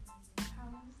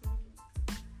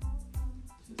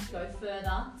 Go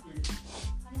further.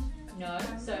 No.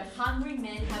 So hungry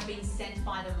men have been sent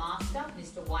by the master,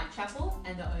 Mr. Whitechapel,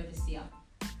 and the overseer.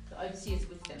 The overseer's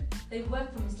with them. They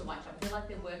work for Mr. Whitechapel. They're like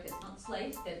their workers, not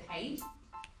slaves. They're paid.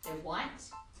 They're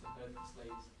white.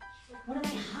 What are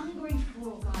they hungry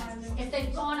for, guys? If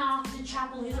they've gone after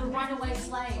Chapel, who's a runaway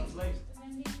slave.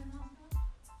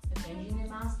 Avenging their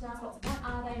master. But what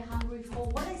are they hungry for?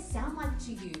 What do they sound like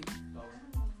to you?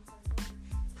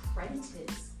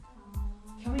 Predators.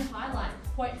 Can we highlight?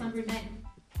 Quote hungry men.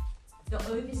 The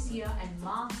overseer and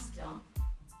master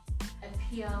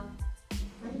appear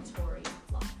predatory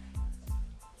like.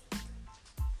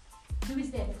 Who is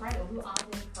their prey or who are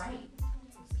their prey?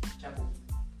 Chapel.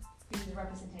 Who is a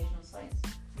representation of slaves?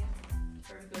 Yeah,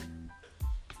 very good.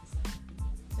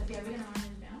 Sophia, are we going to run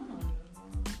this down?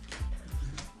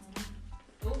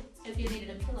 Oh, Sophia needed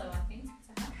a pillow, I think,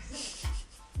 perhaps.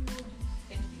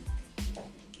 Thank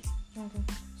you. Okay.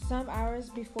 Some hours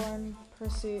before in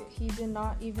pursuit, he did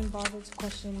not even bother to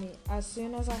question me. As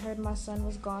soon as I heard my son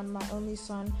was gone, my only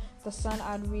son, the son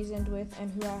I'd reasoned with and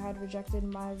who I had rejected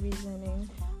my reasoning,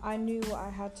 I knew what I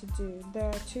had to do. There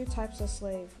are two types of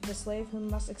slave. The slave who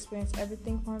must experience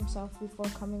everything for himself before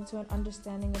coming to an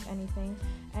understanding of anything,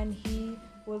 and he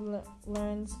would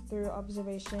learns through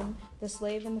observation. The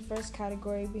slave in the first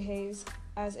category behaves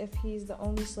as if he's the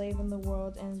only slave in the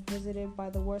world and is visited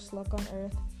by the worst luck on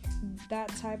earth. That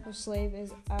type of slave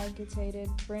is agitated,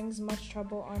 brings much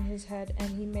trouble on his head, and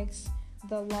he makes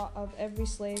the lot of every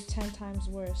slave 10 times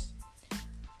worse.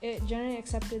 It generally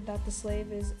accepted that the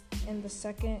slave is in the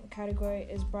second category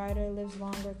is brighter, lives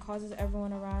longer, causes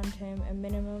everyone around him a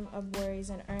minimum of worries,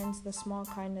 and earns the small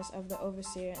kindness of the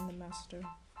overseer and the master.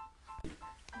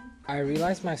 I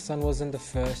realized my son was in the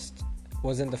first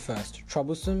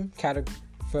troublesome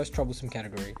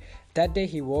category. That day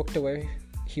he walked away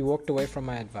from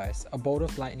my advice. A bolt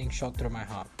of lightning shot through my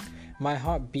heart. My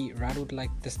heart beat rattled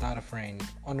like the start of rain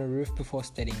on a roof before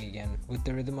steadying again with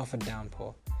the rhythm of a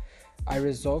downpour. I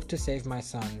resolved to save my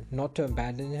son, not to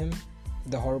abandon him,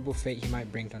 the horrible fate he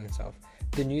might bring on himself.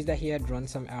 The news that he had run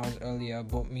some hours earlier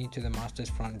brought me to the master's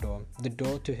front door, the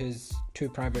door to his 2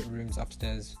 private rooms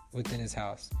upstairs within his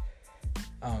house.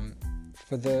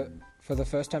 For the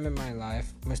first time in my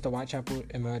life, Mr. Whitechapel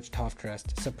emerged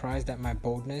half-dressed, surprised at my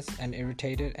boldness and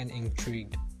irritated and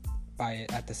intrigued by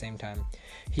it at the same time.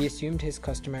 He assumed his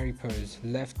customary pose,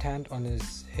 left hand on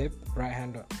his hip, right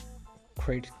hand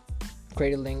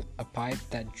cradling a pipe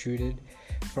that jutted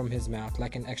from his mouth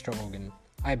like an extra organ.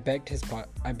 I begged his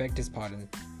pardon,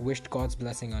 wished God's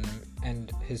blessing on him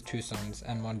and his 2 sons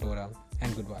and 1 daughter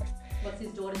and good wife. What's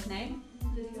his daughter's name?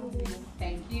 Lydia.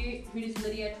 Thank you. Who does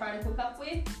Lydia try to hook up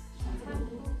with?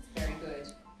 Very good.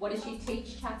 What does she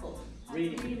teach Chapel?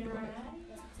 Reading.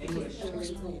 English.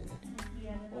 Illegal.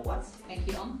 Or what? Thank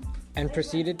you, And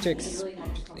proceeded to Please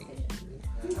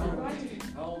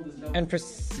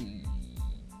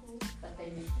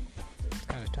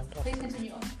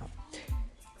continue on.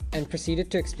 And proceeded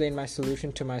to explain my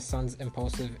solution to my son's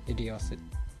impulsive idiocy.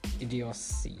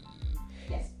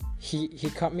 Yes. He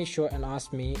cut me short and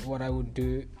asked me what I would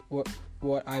do, what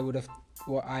I would do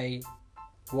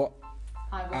with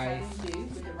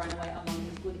the runaway among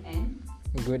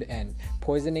his good end,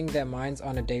 poisoning their minds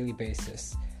on a daily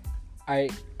basis. I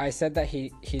said that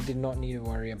he did not need to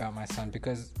worry about my son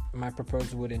because my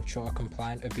proposal would ensure a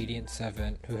compliant, obedient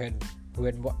servant who had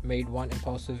made one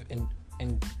impulsive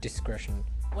indiscretion.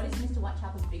 What is Mr.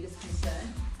 Whitechapel's biggest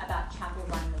concern about Chapel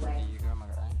running away?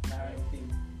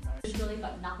 It's really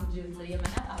got nothing to do with Lydia, man.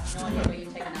 I have no idea where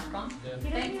you've taken that from.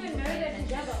 Thank you for paying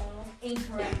attention.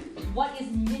 Incorrect. What is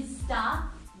Mr.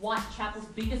 Whitechapel's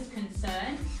biggest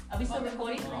concern? Are we still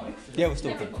recording? Yeah, we're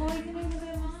still recording.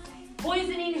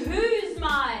 Poisoning whose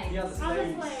mind?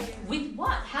 With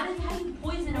what? How do you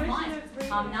poison a mind?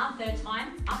 Now, third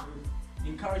time. Up.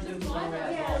 Encourage them to run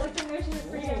away. Yeah, like the motion of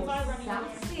free and by running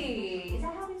away. Sassy. Is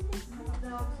that how it is?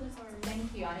 No, I'm so sorry. Thank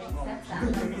you. I didn't accept that.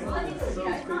 Well, I think it's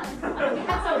fun. We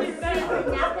had some secret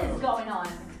nappers going on.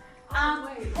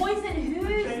 Poison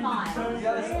whose mind?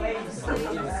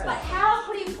 But how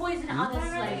could he poison other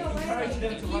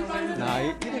slaves? Nah,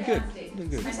 you did good. You did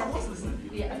good.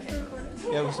 Yeah, okay.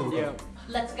 Yeah, we're still recording.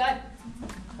 Let's go.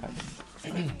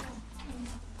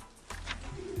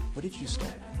 Where did you stop?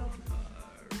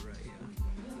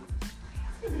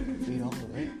 Read all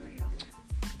of it.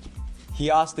 He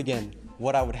asked again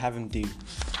what I would have him do.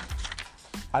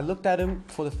 I looked at him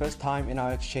for the first time in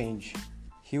our exchange.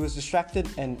 He was distracted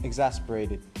and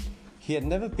exasperated. He had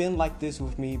never been like this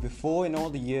with me before in all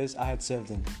the years I had served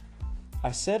him.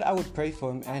 I said I would pray for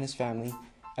him and his family,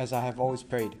 as I have always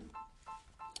prayed.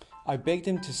 I begged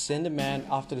him to send a man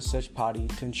after the search party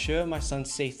to ensure my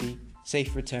son's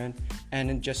safe return, and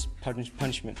in just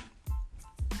punishment.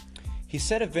 He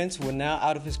said events were now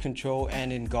out of his control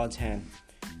and in God's hand.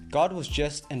 God was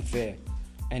just and fair,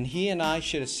 and he and I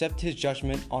should accept his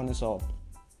judgment on us all.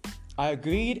 I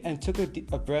agreed and took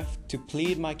a breath to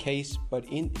plead my case, but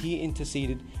he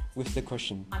interceded with the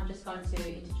question. I'm just going to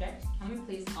interject. Can we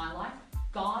please highlight?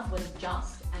 God was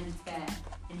just and fair,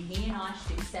 and he and I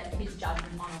should accept his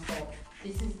judgment on us all.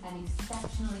 This is an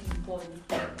exceptionally important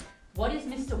thing. What is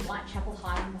Mr. Whitechapel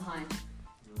hiding behind?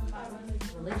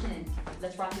 Religion.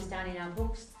 Let's write this down in our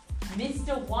books.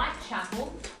 Mr.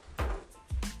 Whitechapel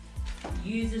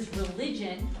uses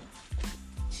religion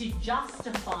to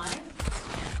justify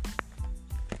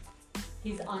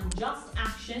his unjust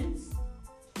actions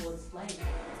towards slaves.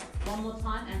 One more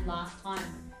time and last time.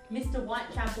 Mr.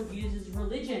 Whitechapel uses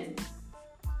religion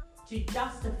to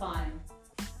justify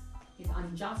his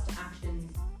unjust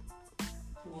actions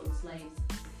towards slaves.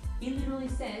 He literally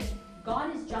says,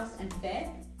 God is just and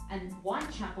fair, and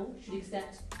Whitechapel should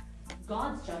accept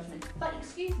God's judgment. But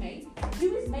excuse me,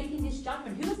 who is making this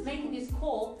judgment? Who is making this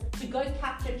call to go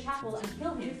capture Chapel and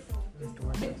kill him?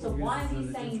 So why is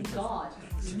he saying God?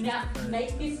 Now,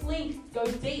 make this link go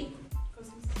deep.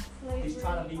 He's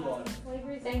trying to be God.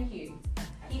 Thank you.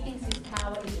 He thinks his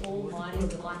power is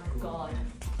almighty like God.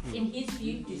 In his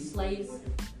view, do slaves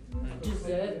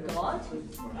deserve God?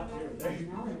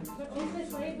 But also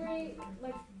slavery,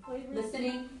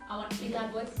 Listening, I want to speak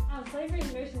loud words. Slavery in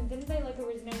motion, didn't they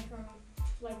originate from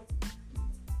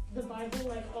the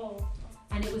Bible,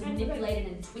 And it was manipulated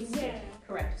and twisted. Yeah.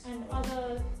 Correct. And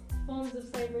other forms of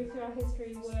slavery throughout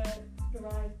history were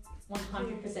derived.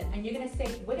 100%. And you're going to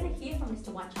see, we're going to hear from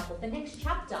Mr. Whitechapel. The next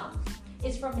chapter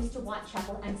is from Mr.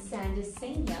 Whitechapel and Sanders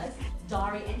Sr.'s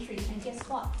diary entries. And guess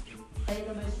what? They are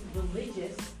the most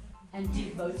religious and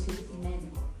devoted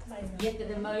men. Yet they're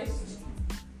the most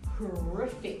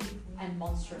horrific and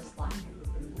monstrous like.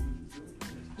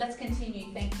 Let's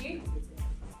continue. Thank you.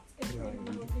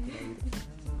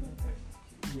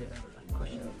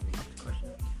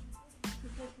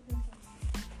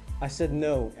 I said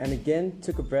no, and again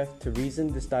took a breath to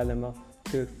reason this dilemma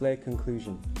to a fair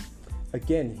conclusion.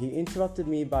 Again, he interrupted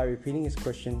me by repeating his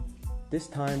question, this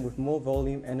time with more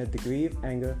volume and a degree of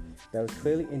anger that was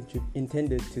clearly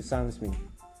intended to silence me.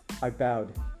 I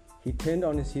bowed. He turned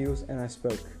on his heels and I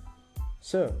spoke.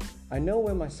 Sir, I know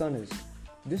where my son is.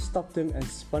 This stopped him and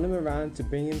spun him around to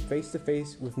bring him face to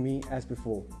face with me as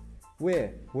before.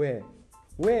 Where?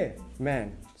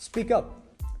 Man, speak up.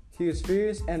 He was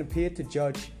furious and appeared to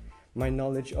judge my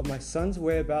knowledge of my son's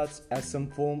whereabouts as some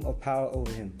form of power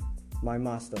over him, my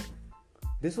master.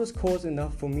 This was cause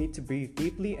enough for me to breathe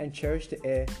deeply and cherish the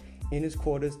air in his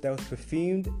quarters that was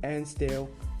perfumed and stale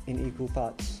in equal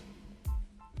parts.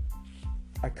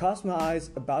 I cast my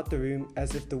eyes about the room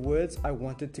as if the words I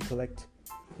wanted to collect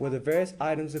were the various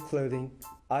items of clothing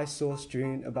I saw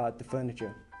strewn about the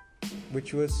furniture,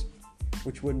 which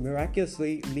would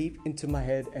miraculously leap into my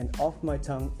head and off my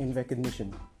tongue in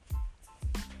recognition.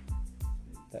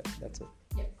 That's it.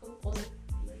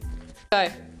 Go.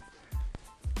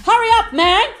 Hurry up,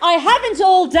 man! I haven't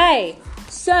all day!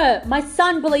 Sir, my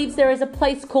son believes there is a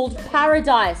place called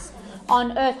paradise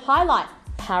on earth. Highlight,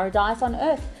 paradise on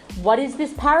earth. What is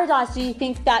this paradise do you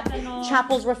think that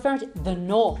Chapel's referring to? The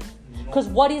north. Because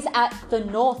what is at the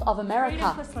north of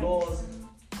America?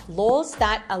 Laws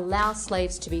that allow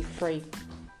slaves to be free.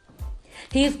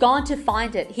 He has gone to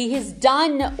find it. He has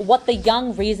done what the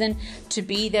young reason to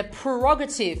be their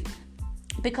prerogative,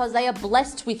 because they are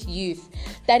blessed with youth.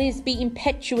 That is, be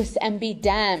impetuous and be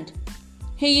damned.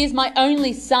 He is my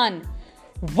only son.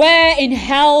 Where in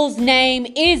hell's name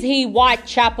is he,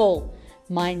 Whitechapel?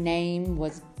 My name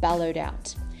was bellowed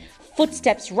out.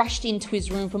 Footsteps rushed into his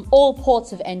room from all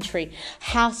ports of entry.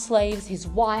 House slaves, his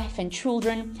wife and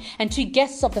children, and 2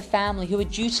 guests of the family who were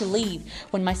due to leave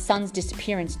when my son's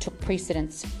disappearance took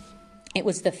precedence. It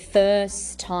was the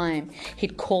first time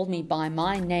he'd called me by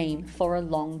my name for a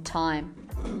long time.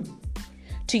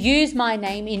 To use my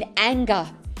name in anger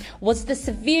was the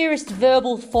severest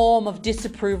verbal form of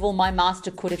disapproval my master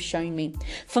could have shown me.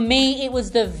 For me, it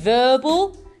was the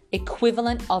verbal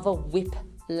equivalent of a whip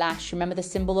lash. Remember the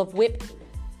symbol of whip?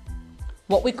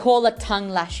 What we call a tongue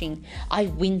lashing. I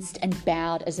winced and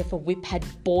bowed as if a whip had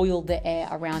boiled the air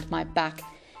around my back.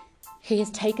 He has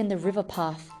taken the river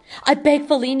path. I beg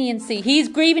for leniency. He is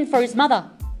grieving for his mother.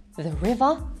 The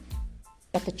river?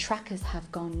 But the trackers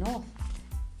have gone north.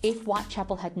 If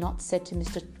Whitechapel had not said to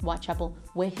Mr. Whitechapel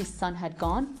where his son had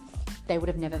gone, they would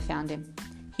have never found him.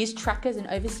 His trackers and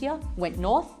overseer went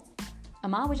north.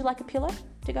 Amar, would you like a pillow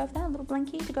to go for that? A little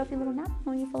blankie to go for your little nap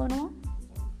when you're following along?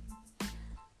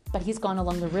 But he's gone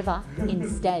along the river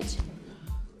instead.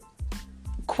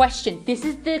 Question. This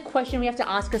is the question we have to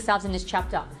ask ourselves in this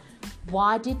chapter.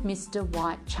 Why did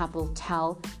Whitechapel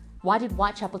tell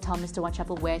Mr.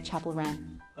 Whitechapel where Chapel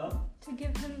ran? To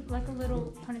give him like a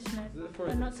little punishment,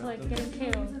 but not to like get him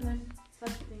killed. Such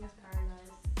a thing as paradise,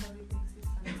 so he thinks his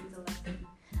son is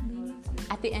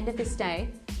elected. At the end of this day,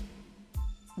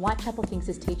 Whitechapel thinks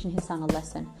he's teaching his son a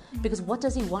lesson. Because what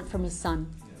does he want from his son?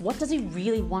 What does he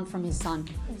really want from his son?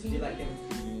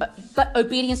 But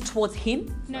obedience towards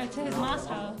him? No, to his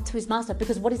master. To his master.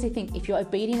 Because what does he think? If you're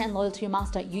obedient and loyal to your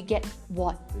master, you get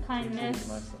what?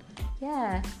 Kindness.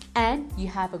 Yeah. And you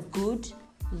have a good,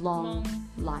 long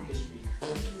life.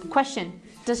 Question.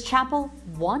 Does Chapel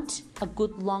want a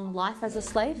good, long life as a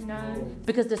slave? No.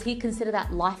 Because does he consider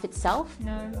that life itself?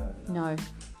 No. No.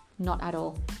 Not at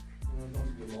all.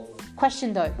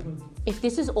 Question though. If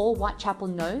this is all Whitechapel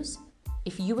knows,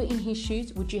 if you were in his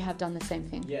shoes, would you have done the same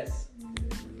thing? Yes.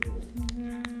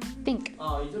 Think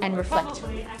and reflect.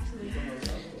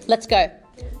 Let's go.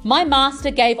 My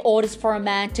master gave orders for a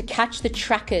man to catch the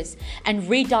trackers and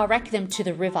redirect them to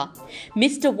the river.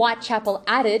 Mr. Whitechapel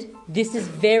added, this is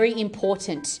very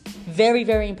important, very,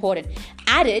 very important,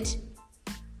 added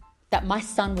that my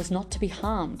son was not to be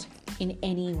harmed in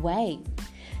any way,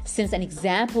 since an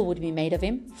example would be made of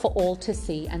him for all to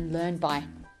see and learn by.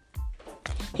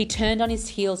 He turned on his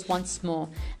heels once more,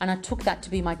 and I took that to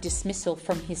be my dismissal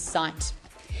from his sight.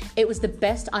 It was the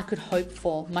best I could hope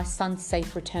for, my son's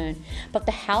safe return, but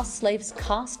the house slaves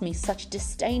cast me such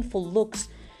disdainful looks.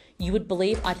 You would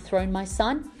believe I'd thrown my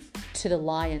son to the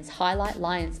lions. Highlight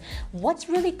lions. What's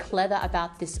really clever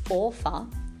about this author,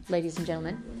 ladies and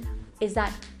gentlemen, is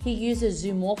that he uses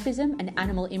zoomorphism and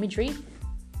animal imagery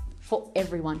for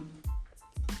everyone.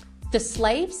 The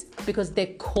slaves, because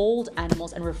they're called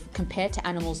animals and compared to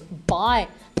animals by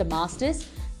the masters,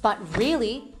 but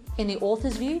really, in the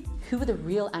author's view, who are the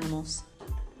real animals?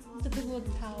 The people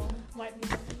with power, white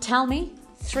people. Tell me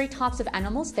 3 types of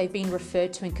animals they've been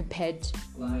referred to and compared to.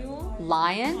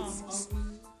 Lions.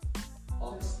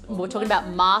 We're talking about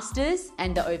masters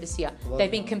and the overseer. They've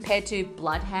been compared to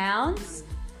bloodhounds.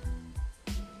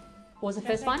 What was the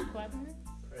first one?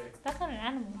 That's not an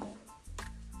animal.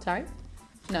 Sorry?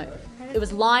 No. It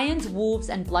was lions, wolves,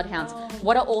 and bloodhounds.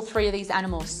 What are all 3 of these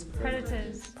animals?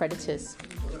 Predators. Predators.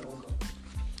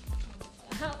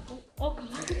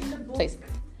 Please.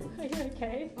 Are you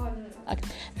okay? Okay.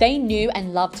 They knew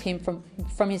and loved him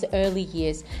from his early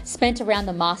years, spent around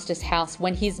the master's house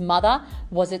when his mother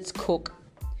was its cook.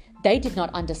 They did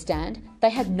not understand.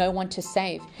 They had no one to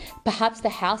save. Perhaps the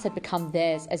house had become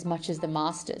theirs as much as the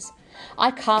master's.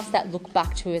 I cast that look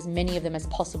back to as many of them as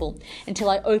possible until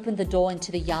I opened the door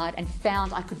into the yard and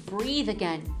found I could breathe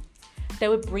again. They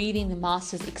were breathing the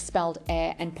master's expelled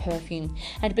air and perfume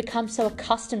and had become so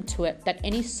accustomed to it that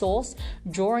any source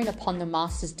drawing upon the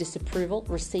master's disapproval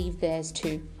received theirs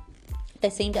too. They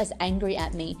seemed as angry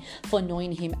at me for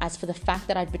annoying him as for the fact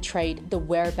that I'd betrayed the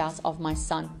whereabouts of my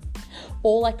son.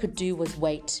 All I could do was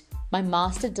wait. My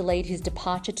master delayed his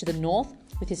departure to the north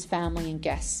with his family and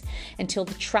guests until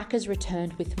the trackers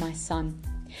returned with my son.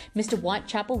 Mr.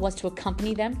 Whitechapel was to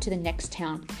accompany them to the next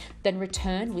town, then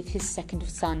return with his second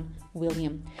son,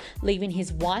 William, leaving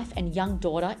his wife and young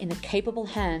daughter in the capable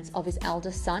hands of his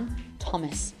eldest son,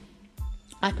 Thomas.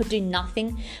 I could do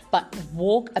nothing but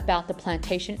walk about the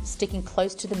plantation, sticking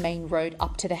close to the main road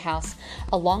up to the house,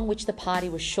 along which the party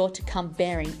was sure to come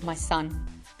bearing my son.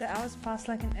 The hours passed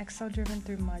like an exile driven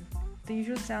through mud. The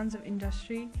usual sounds of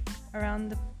industry around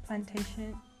the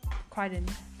plantation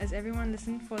quietened as everyone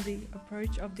listened for the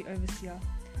approach of the overseer.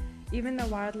 Even the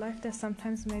wildlife that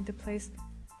sometimes made the place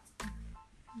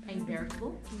a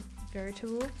veritable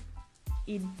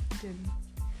Eden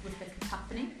with the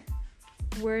cacophony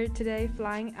were today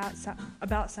flying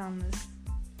about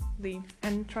soundlessly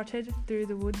and trotted through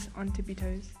the woods on tippy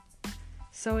toes.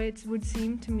 So it would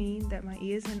seem to me that my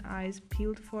ears and eyes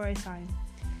peeled for a sign,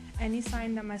 any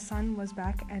sign that my son was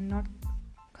back and not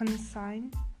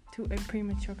consigned to a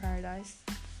premature paradise.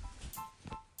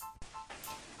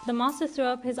 The master threw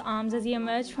up his arms as he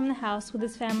emerged from the house with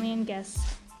his family and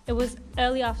guests. It was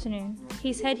early afternoon.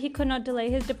 He said he could not delay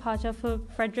his departure for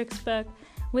Fredericksburg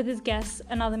with his guests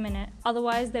another minute,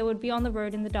 otherwise they would be on the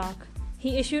road in the dark.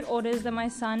 He issued orders that my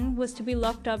son was to be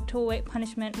locked up to await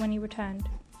punishment when he returned.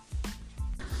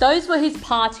 Those were his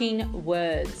parting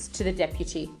words to the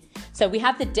deputy. So we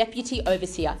have the deputy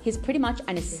overseer. He's pretty much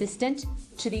an assistant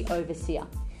to the overseer.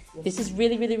 This is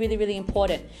really, really, really, really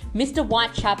important. Mr.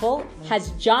 Whitechapel has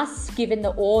just given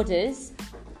the orders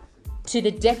to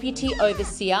the deputy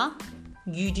overseer.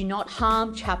 You do not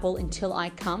harm Chapel until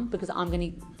I come, because I'm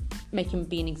going to make him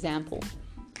be an example.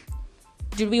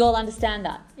 Did we all understand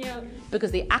that? Yeah.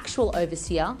 Because the actual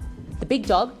overseer, the big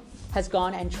dog, has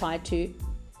gone and tried to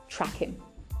track him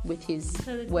with his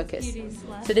workers.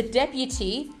 So the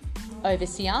deputy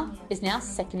overseer is now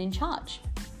second in charge,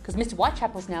 because Mr.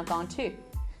 Whitechapel's now gone too.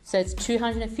 So it's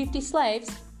 250 slaves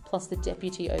plus the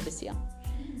deputy overseer.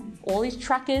 All these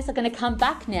trackers are going to come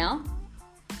back now.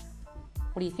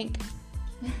 What do you think?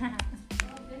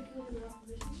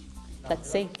 Let's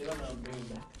see.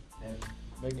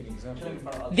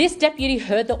 This deputy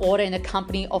heard the order in the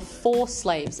company of 4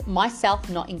 slaves, myself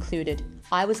not included.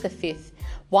 I was the 5th.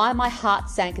 Why my heart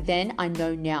sank then, I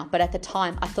know now, but at the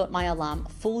time I thought my alarm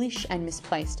foolish and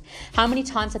misplaced. How many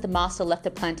times had the master left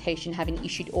the plantation having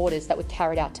issued orders that were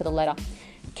carried out to the letter?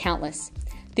 Countless.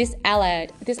 This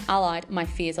allayed my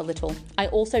fears a little. I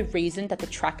also reasoned that the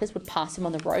trackers would pass him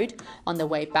on the road on their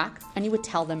way back, and he would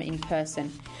tell them in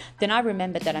person. Then I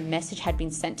remembered that a message had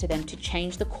been sent to them to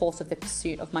change the course of the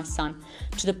pursuit of my son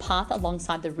to the path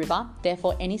alongside the river,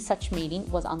 therefore any such meeting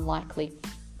was unlikely.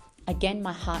 Again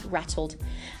my heart rattled,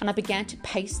 and I began to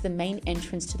pace the main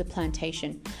entrance to the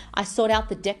plantation. I sought out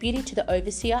the deputy to the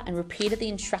overseer and repeated the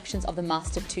instructions of the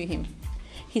master to him.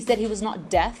 He said he was not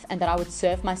deaf and that I would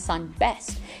serve my son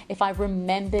best if I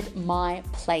remembered my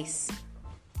place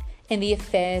in the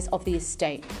affairs of the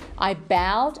estate. I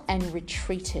bowed and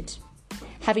retreated,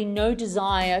 having no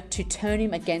desire to turn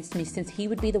him against me, since he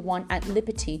would be the one at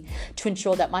liberty to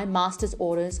ensure that my master's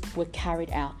orders were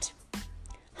carried out.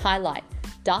 Highlight: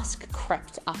 dusk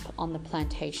crept up on the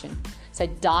plantation. So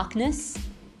darkness,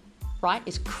 right,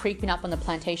 is creeping up on the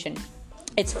plantation.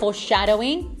 It's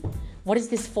foreshadowing. What is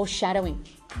this foreshadowing?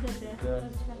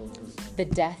 The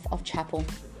death of Chapel.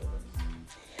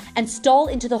 And stole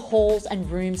into the halls and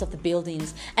rooms of the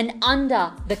buildings and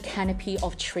under the canopy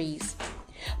of trees.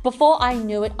 Before I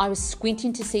knew it, I was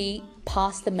squinting to see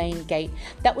past the main gate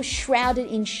that was shrouded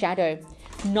in shadow.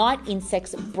 Night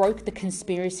insects broke the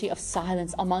conspiracy of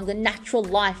silence among the natural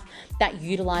life that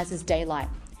utilizes daylight.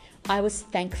 I was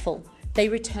thankful. They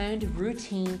returned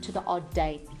routine to the odd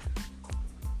day.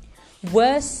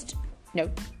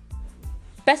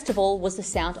 Best of all was the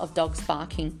sound of dogs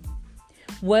barking.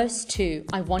 Worse too,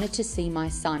 I wanted to see my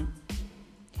son.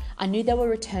 I knew they were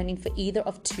returning for either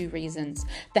of 2 reasons.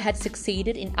 They had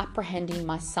succeeded in apprehending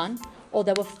my son, or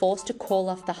they were forced to call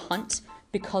off the hunt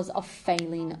because of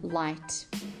failing light.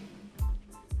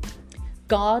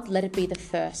 God let it be the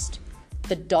first.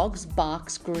 The dogs'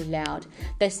 barks grew loud.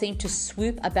 They seemed to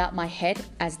swoop about my head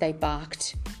as they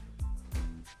barked.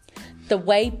 The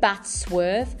way bats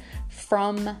swerve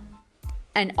from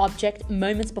an object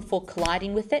moments before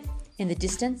colliding with it, in the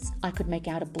distance, I could make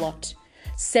out a blot.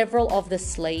 Several of the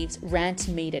slaves ran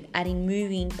to meet it, adding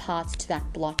moving parts to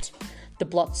that blot. The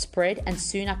blot spread, and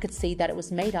soon I could see that it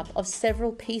was made up of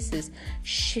several pieces,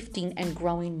 shifting and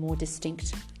growing more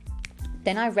distinct.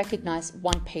 Then I recognized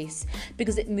one piece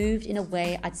because it moved in a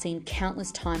way I'd seen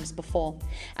countless times before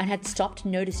and had stopped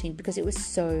noticing because it was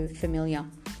so familiar.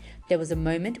 There was a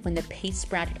moment when the piece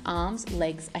sprouted arms,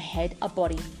 legs, a head, a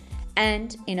body,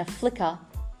 and in a flicker,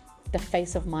 the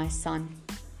face of my son.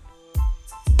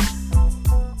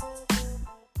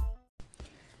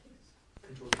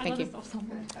 Thank you.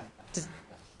 Just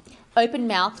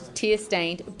open-mouthed,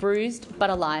 tear-stained, bruised but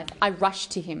alive, I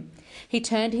rushed to him. He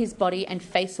turned his body and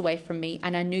face away from me,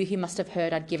 and I knew he must have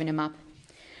heard I'd given him up.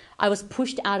 I was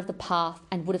pushed out of the path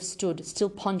and would have stood, still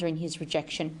pondering his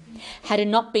rejection, had it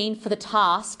not been for the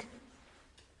task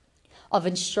of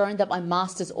ensuring that my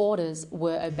master's orders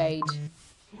were obeyed.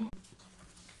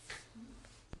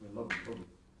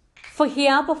 For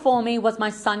here before me was my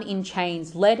son in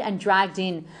chains, led and dragged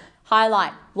in,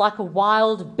 highlight, like a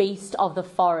wild beast of the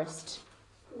forest.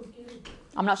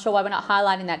 I'm not sure why we're not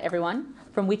highlighting that, everyone,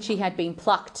 from which he had been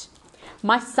plucked.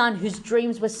 My son, whose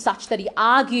dreams were such that he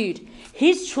argued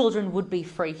his children would be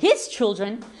free. His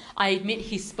children, I admit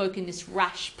he spoke in this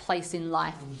rash place in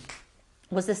life,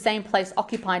 was the same place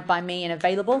occupied by me and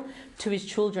available to his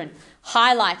children.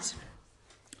 Highlight,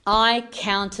 I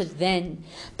counted then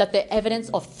that the evidence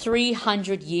of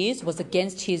 300 years was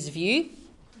against his view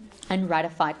and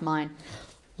ratified mine.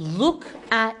 Look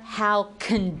at how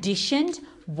conditioned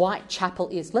Whitechapel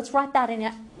is. Let's write that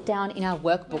down in our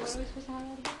workbooks.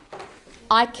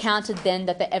 I counted then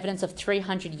that the evidence of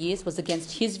 300 years was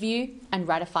against his view and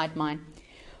ratified mine.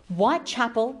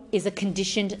 Whitechapel is a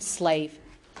conditioned slave.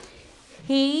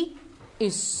 He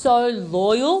is so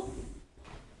loyal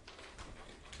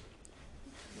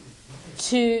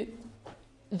to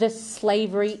the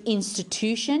slavery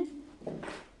institution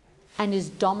and is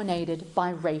dominated by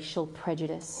racial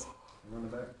prejudice.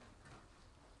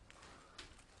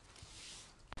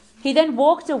 He then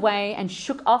walked away and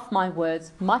shook off my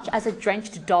words, much as a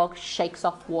drenched dog shakes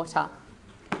off water.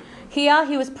 Here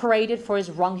he was paraded for his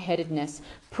wrong-headedness,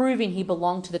 proving he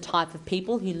belonged to the type of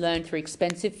people who learn through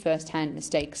expensive first-hand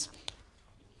mistakes.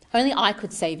 Only I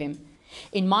could save him.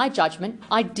 In my judgment,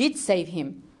 I did save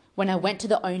him when I went to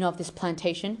the owner of this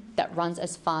plantation that runs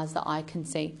as far as the eye can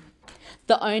see.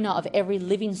 The owner of every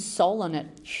living soul on it,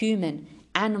 human,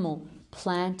 animal,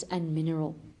 plant and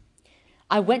mineral.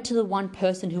 I went to the one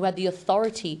person who had the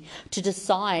authority to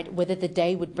decide whether the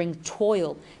day would bring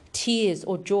toil, tears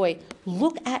or joy.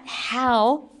 Look at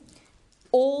how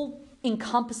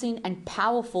all-encompassing and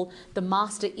powerful the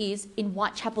Master is in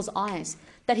Whitechapel's eyes,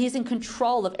 that he is in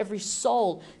control of every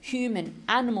soul, human,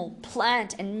 animal,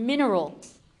 plant and mineral,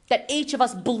 that each of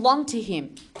us belong to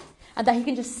him, and that he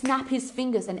can just snap his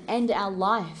fingers and end our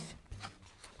life.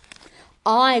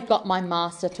 I got my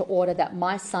master to order that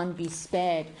my son be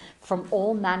spared from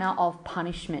all manner of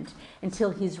punishment until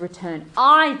his return.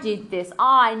 I did this.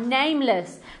 I,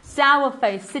 nameless,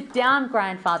 sour-faced, sit down,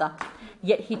 grandfather.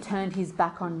 Yet he turned his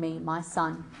back on me, my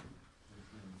son.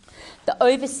 The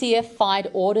overseer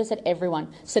fired orders at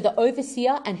everyone. So the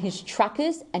overseer and his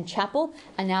truckers and Chapel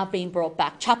are now being brought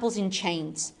back. Chapel's in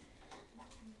chains.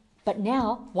 But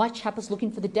now Whitechapel's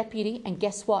looking for the deputy, and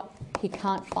guess what? He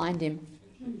can't find him.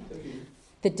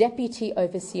 The deputy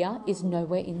overseer is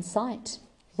nowhere in sight.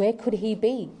 Where could he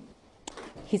be?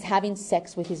 He's having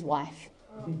sex with his wife.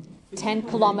 10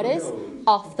 kilometres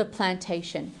off the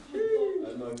plantation.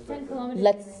 10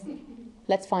 kilometres.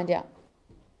 Let's find out.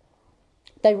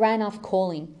 They ran off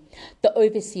calling. The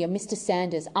overseer, Mr.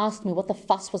 Sanders, asked me what the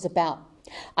fuss was about.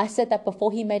 I said that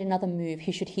before he made another move,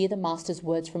 he should hear the master's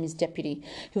words from his deputy,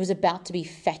 who was about to be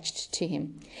fetched to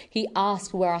him. He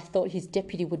asked where I thought his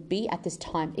deputy would be at this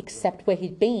time, except where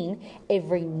he'd been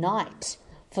every night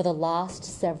for the last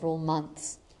several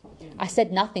months. I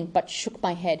said nothing but shook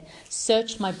my head,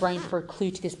 searched my brain for a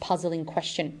clue to this puzzling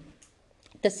question.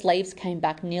 The slaves came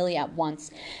back nearly at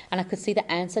once, and I could see the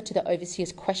answer to the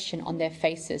overseer's question on their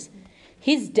faces.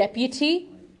 His deputy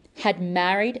had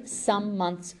married some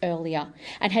months earlier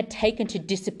and had taken to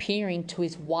disappearing to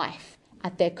his wife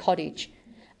at their cottage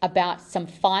about some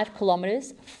 5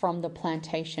 kilometres from the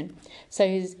plantation. So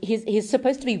he's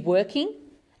supposed to be working,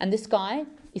 and this guy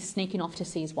is sneaking off to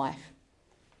see his wife.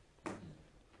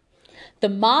 The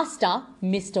master,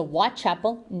 Mr.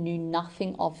 Whitechapel, knew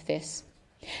nothing of this.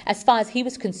 As far as he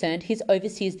was concerned, his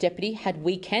overseer's deputy had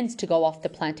weekends to go off the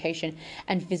plantation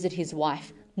and visit his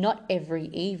wife, not every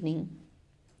evening.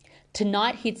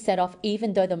 Tonight he'd set off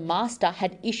even though the master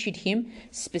had issued him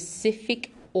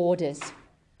specific orders.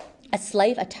 A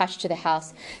slave attached to the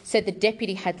house said the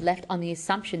deputy had left on the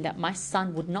assumption that my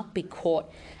son would not be caught,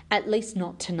 at least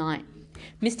not tonight.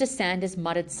 Mr. Sanders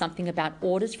muttered something about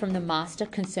orders from the master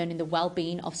concerning the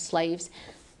well-being of slaves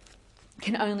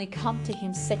can only come to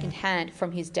him second-hand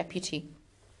from his deputy.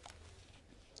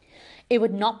 It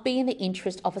would not be in the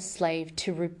interest of a slave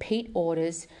to repeat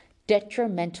orders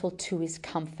detrimental to his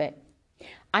comfort.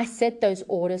 I said those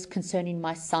orders concerning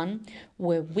my son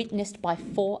were witnessed by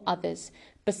 4 others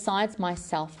besides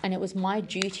myself, and it was my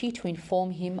duty to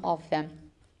inform him of them.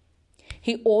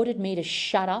 He ordered me to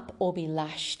shut up or be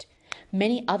lashed.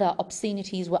 Many other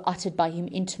obscenities were uttered by him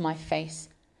into my face.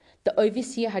 The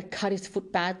overseer had cut his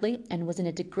foot badly and was in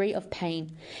a degree of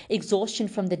pain. Exhaustion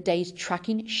from the day's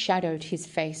tracking shadowed his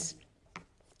face.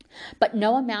 But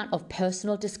no amount of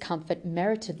personal discomfort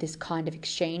merited this kind of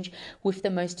exchange with the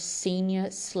most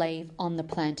senior slave on the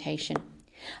plantation.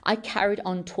 I carried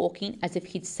on talking as if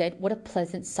he'd said, "What a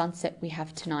pleasant sunset we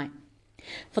have tonight."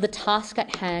 For the task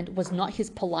at hand was not his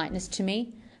politeness to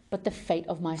me, but the fate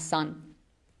of my son.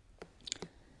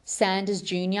 Sanders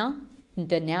Jr.,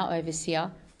 the now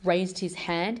overseer, raised his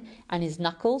hand and his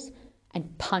knuckles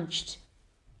and punched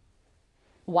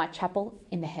Whitechapel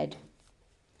in the head.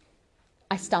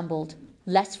 I stumbled,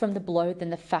 less from the blow than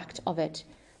the fact of it.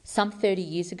 Some 30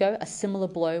 years ago, a similar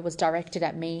blow was directed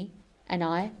at me, and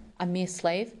I, a mere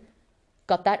slave,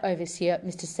 got that overseer,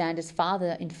 Mr. Sanders'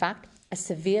 father, in fact, a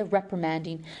severe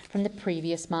reprimanding from the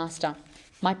previous master,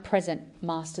 my present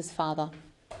master's father.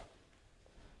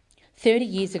 30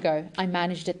 years ago, I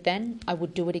managed it then, I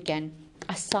would do it again.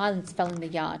 A silence fell in the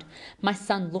yard. My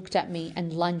son looked at me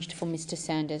and lunged for Mr.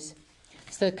 Sanders.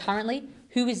 So currently,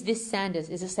 who is this Sanders?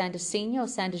 Is it Sanders Sr. or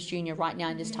Sanders Jr. right now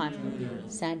in this time?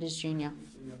 Sanders Jr.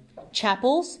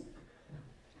 Chapels?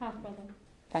 Half-brother.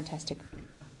 Fantastic.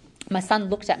 My son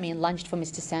looked at me and lunged for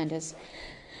Mr. Sanders.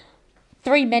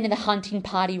 3 men in the hunting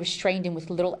party restrained him with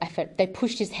little effort. They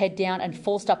pushed his head down and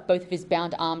forced up both of his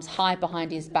bound arms high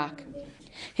behind his back.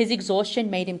 His exhaustion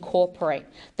made him cooperate.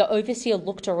 The overseer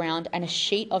looked around and a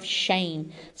sheet of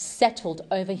shame settled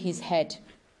over his head.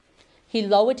 He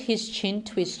lowered his chin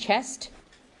to his chest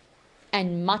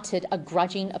and muttered a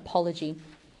grudging apology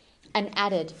and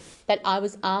added that I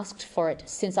was asked for it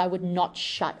since I would not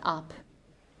shut up.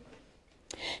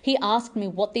 He asked me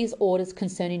what these orders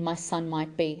concerning my son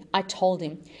might be. I told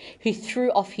him. He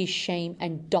threw off his shame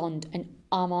and donned an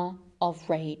armour of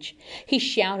rage. He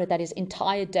shouted that his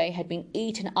entire day had been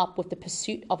eaten up with the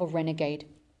pursuit of a renegade.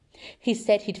 He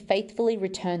said he'd faithfully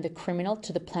return the criminal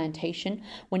to the plantation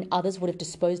when others would have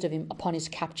disposed of him upon his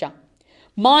capture.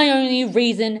 My only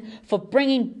reason for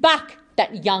bringing back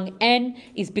that young N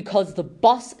is because the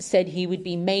boss said he would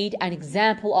be made an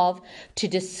example of to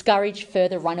discourage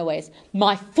further runaways.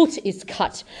 My foot is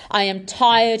cut. I am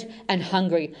tired and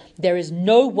hungry. There is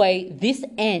no way this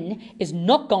N is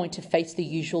not going to face the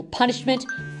usual punishment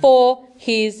for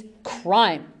his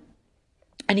crime.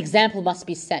 An example must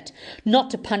be set. Not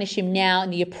to punish him now in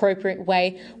the appropriate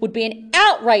way would be an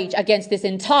outrage against this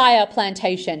entire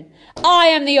plantation. I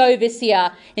am the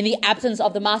overseer. In the absence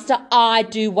of the master, I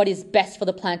do what is best for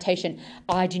the plantation.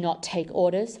 I do not take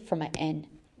orders from an N.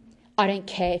 I don't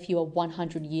care if you are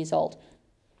 100 years old.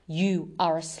 You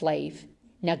are a slave.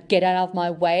 Now get out of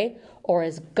my way, or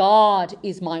as God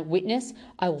is my witness,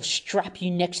 I will strap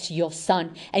you next to your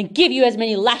son and give you as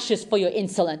many lashes for your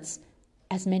insolence.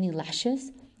 As many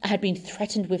lashes? I had been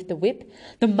threatened with the whip.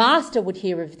 The master would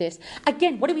hear of this.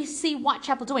 Again, what do we see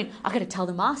Whitechapel doing? I've got to tell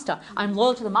the master. I'm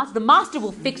loyal to the master. The master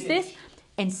will fix this.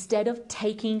 Instead of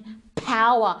taking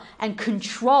power and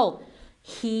control,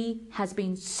 he has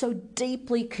been so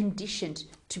deeply conditioned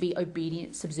to be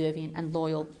obedient, subservient, and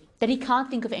loyal that he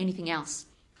can't think of anything else.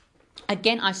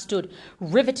 Again I stood,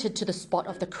 riveted to the spot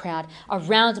of the crowd,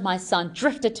 around my son,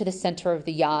 drifted to the centre of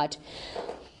the yard,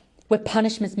 where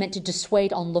punishments meant to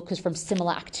dissuade onlookers from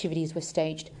similar activities were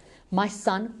staged. My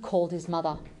son called his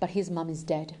mother, but his mum is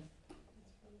dead.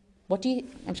 I'm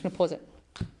just going to pause it.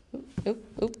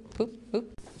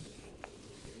 Oop.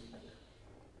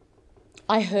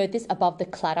 I heard this above the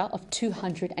clatter of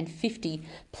 250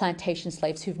 plantation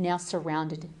slaves who've now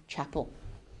surrounded Chapel.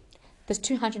 There's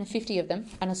 250 of them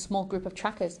and a small group of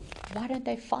trackers. Why don't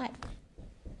they fight?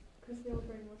 Because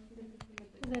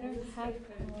they don't have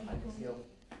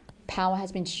Power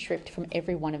has been stripped from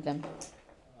every one of them.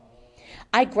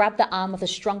 I grabbed the arm of the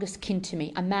strongest kin to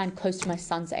me, a man close to my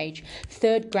son's age,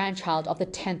 3rd grandchild of the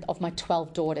 10th of my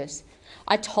 12 daughters.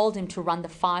 I told him to run the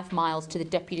 5 miles to the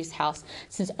deputy's house,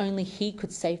 since only he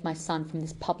could save my son from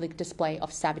this public display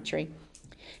of savagery.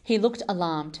 He looked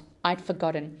alarmed. I'd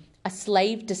forgotten. A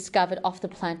slave discovered off the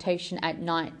plantation at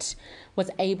night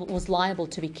was liable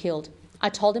to be killed. I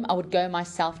told him I would go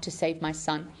myself to save my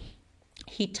son.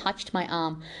 He touched my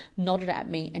arm, nodded at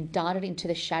me, and darted into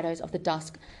the shadows of the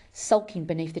dusk, sulking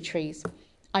beneath the trees.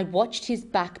 I watched his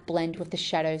back blend with the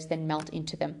shadows, then melt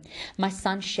into them. My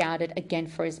son shouted again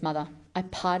for his mother. I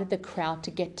parted the crowd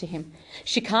to get to him.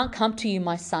 She can't come to you,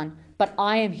 my son, but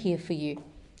I am here for you.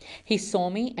 He saw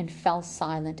me and fell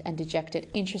silent and dejected.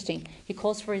 Interesting. He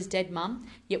calls for his dead mum,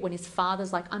 yet when his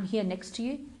father's like, I'm here next to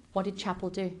you, what did Chapel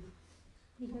do?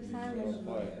 He was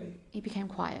silent. He became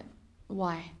quiet.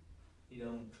 Why? You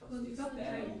don't trust his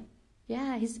dad.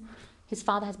 Yeah, his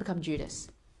father has become Judas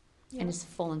and has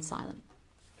fallen silent.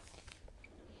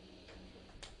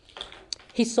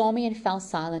 He saw me and fell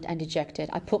silent and dejected.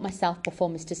 I put myself before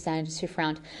Mr. Sanders, who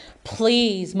frowned.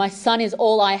 Please, my son is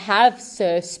all I have,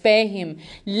 sir. Spare him.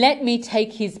 Let me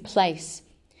take his place.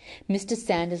 Mr.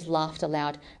 Sanders laughed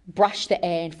aloud, brushed the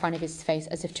air in front of his face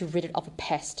as if to rid it of a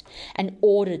pest, and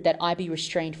ordered that I be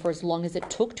restrained for as long as it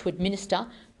took to administer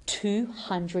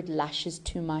 200 lashes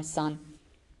to my son.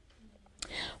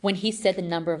 When he said the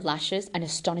number of lashes, an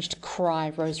astonished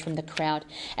cry rose from the crowd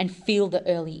and filled the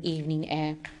early evening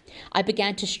air. I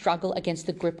began to struggle against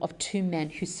the grip of two men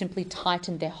who simply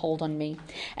tightened their hold on me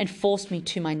and forced me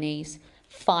to my knees.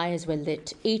 Fires were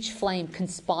lit. Each flame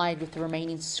conspired with the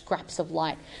remaining scraps of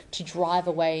light to drive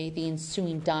away the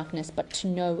ensuing darkness, but to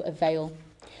no avail.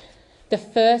 The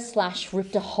first slash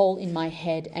ripped a hole in my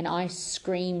head, and I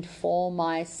screamed for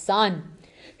my son,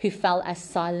 who fell as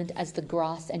silent as the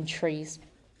grass and trees.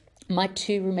 My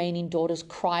two remaining daughters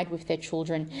cried with their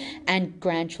children and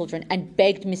grandchildren and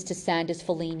begged Mr. Sanders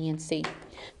for leniency.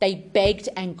 They begged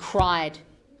and cried.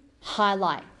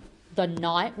 Highlight: the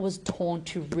night was torn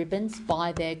to ribbons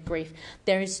by their grief.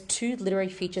 There is two literary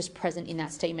features present in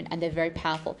that statement, and they're very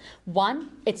powerful.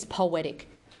 One, it's poetic.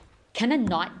 Can a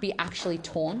night be actually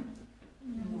torn?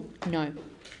 No.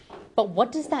 But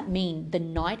what does that mean? The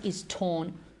night is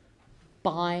torn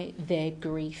by their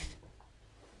grief.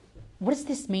 What does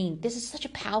this mean? This is such a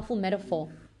powerful metaphor.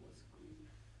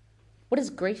 What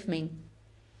does grief mean?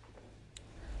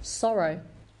 Sorrow.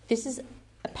 This is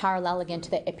a parallel again to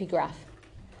the epigraph.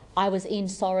 I was in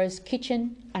sorrow's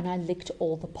kitchen and I licked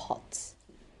all the pots.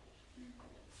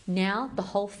 Now the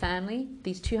whole family,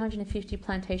 these 250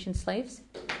 plantation slaves,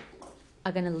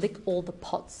 are going to lick all the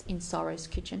pots in sorrow's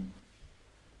kitchen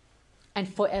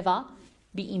and forever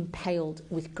be impaled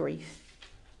with grief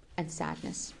and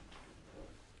sadness.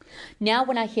 Now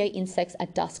when I hear insects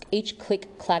at dusk, each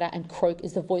click, clatter and croak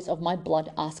is the voice of my blood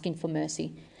asking for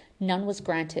mercy. None was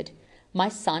granted. My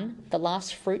son, the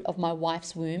last fruit of my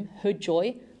wife's womb, her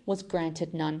joy, was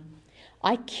granted none.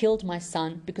 I killed my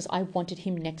son because I wanted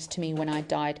him next to me when I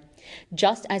died.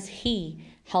 Just as he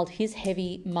held his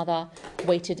heavy mother,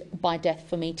 waited by death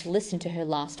for me to listen to her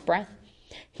last breath,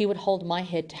 he would hold my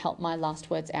head to help my last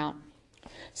words out.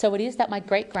 So it is that my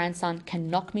great-grandson can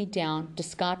knock me down,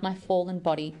 discard my fallen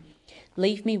body,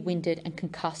 leave me winded and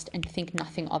concussed and think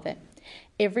nothing of it.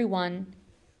 Everyone,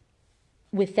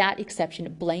 without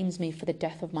exception, blames me for the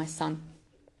death of my son.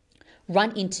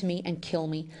 Run into me and kill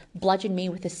me. Bludgeon me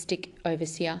with a stick,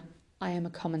 overseer. I am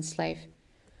a common slave.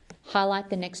 Highlight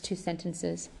the next two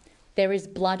sentences. There is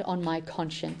blood on my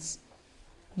conscience.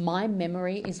 My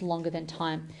memory is longer than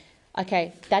time.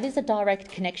 Okay, that is a direct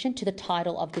connection to the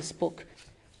title of this book.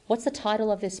 What's the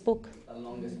title of this book? The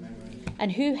longest memory.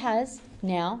 And who has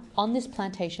now, on this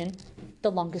plantation,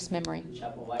 the longest memory?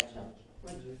 Chapel, Whitechapel.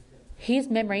 His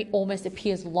memory almost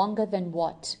appears longer than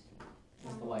what?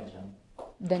 Mr. Whitechapel.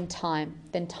 Than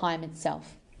time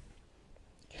itself.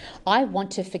 I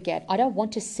want to forget. I don't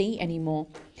want to see anymore.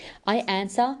 I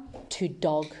answer to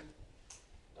dog.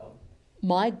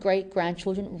 My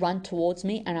great-grandchildren run towards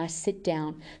me and I sit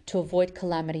down to avoid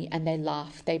calamity, and they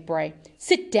laugh, they bray.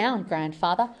 Sit down,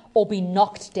 grandfather, or be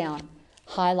knocked down.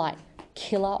 Highlight: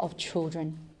 killer of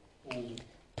children.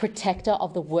 Protector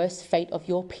of the worst fate of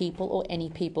your people or any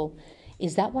people.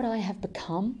 Is that what I have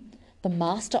become? The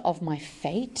master of my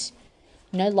fate?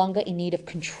 No longer in need of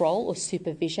control or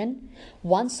supervision,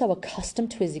 one so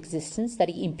accustomed to his existence that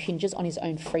he impinges on his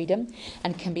own freedom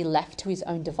and can be left to his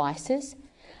own devices.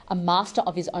 A master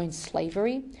of his own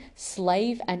slavery,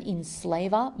 slave and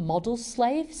enslaver, model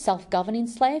slave, self-governing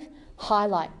slave.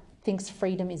 Highlight: thinks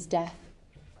freedom is death.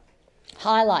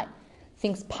 Highlight: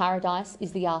 thinks paradise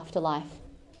is the afterlife.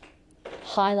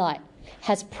 Highlight: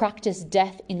 has practiced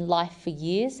death in life for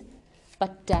years,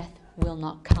 but death will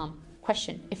not come.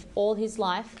 Question: if all his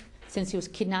life, since he was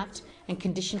kidnapped and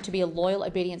conditioned to be a loyal,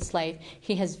 obedient slave,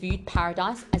 he has viewed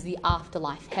paradise as the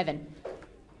afterlife, heaven,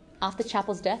 after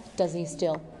Chapel's death, does he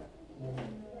still?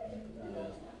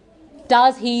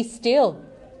 Does he still?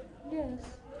 Yes.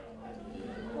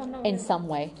 Well, not In really. some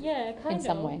way. Yeah, kind In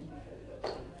some of. way.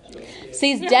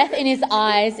 Sees death in his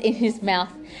eyes, in his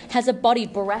mouth, has a body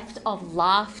bereft of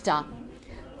laughter,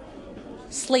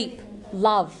 sleep,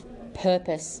 love,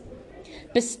 purpose.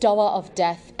 Bestower of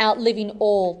death, outliving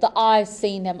all, the eyes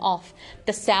seeing them off,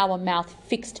 the sour mouth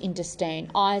fixed in disdain,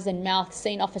 eyes and mouth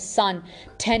seen off a son,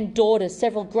 10 daughters,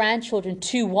 several grandchildren,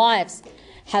 2 wives,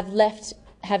 have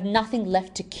nothing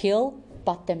left to kill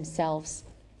but themselves.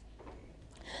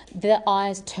 The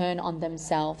eyes turn on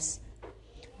themselves.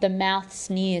 The mouth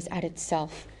sneers at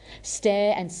itself,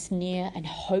 stare and sneer and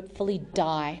hopefully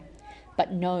die.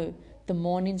 But no, the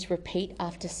mornings repeat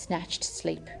after snatched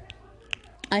sleep.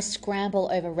 I scramble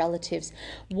over relatives,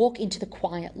 walk into the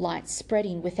quiet light,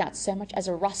 spreading without so much as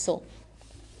a rustle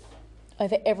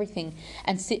over everything,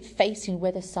 and sit facing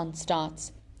where the sun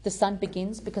starts. The sun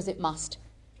begins because it must.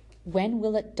 When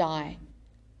will it die?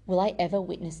 Will I ever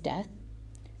witness death?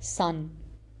 Sun,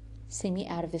 see me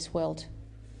out of this world.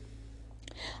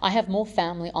 I have more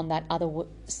family on that other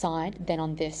side than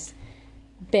on this.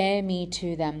 Bear me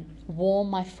to them, warm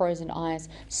my frozen eyes,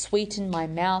 sweeten my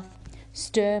mouth,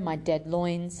 stir my dead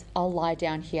loins. I'll lie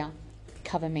down here.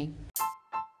 Cover me.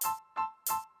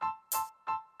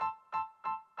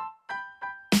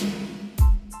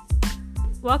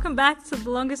 Welcome back to The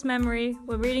Longest Memory.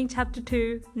 We're reading chapter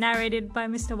 2, narrated by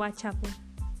Mr. Whitechapel.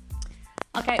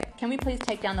 Okay, can we please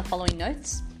take down the following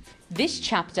notes? This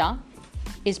chapter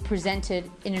is presented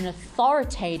in an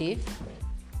authoritative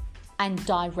and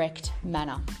direct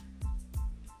manner.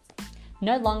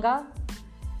 No longer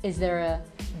is there a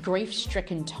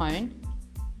grief-stricken tone,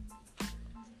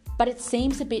 but it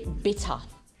seems a bit bitter.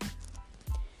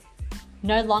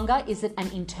 No longer is it an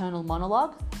internal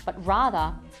monologue, but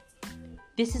rather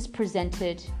this is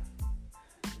presented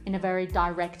in a very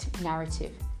direct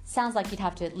narrative. Sounds like you'd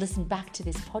have to listen back to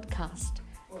this podcast.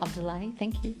 Abdullah,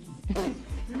 thank you.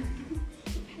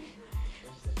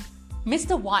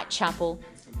 Mr. Whitechapel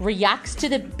reacts to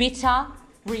the bitter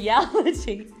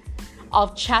reality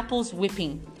of Chapel's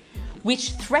whipping,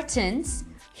 which threatens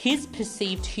his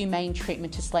perceived humane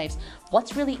treatment to slaves.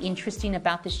 What's really interesting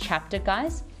about this chapter,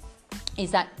 guys,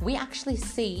 is that we actually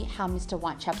see how Mr.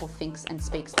 Whitechapel thinks and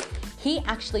speaks. He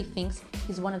actually thinks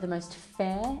he's one of the most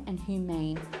fair and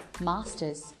humane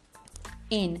masters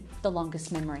in The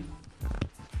Longest Memory.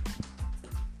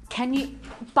 Can you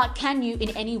in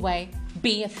any way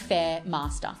be a fair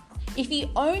master? If you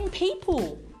own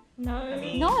people. No.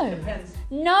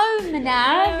 No,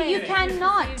 Manav, you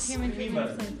cannot.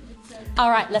 All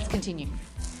right, let's continue.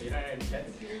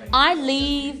 I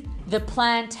leave the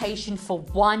plantation for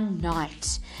one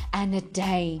night and a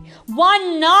day.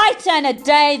 One night and a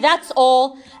day, that's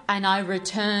all. And I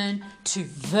return to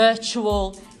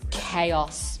virtual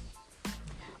chaos.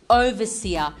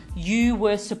 Overseer, you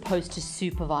were supposed to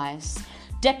supervise.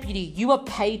 Deputy, you are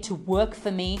paid to work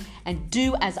for me and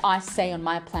do as I say on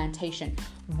my plantation.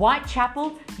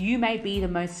 Whitechapel, you may be the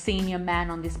most senior man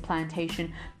on this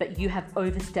plantation, but you have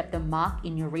overstepped the mark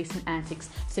in your recent antics.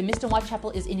 So Mr.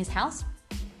 Whitechapel is in his house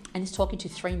and is talking to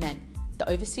 3 men. The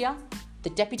overseer,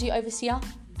 the deputy overseer,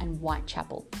 and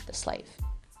Whitechapel, the slave.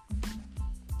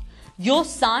 Your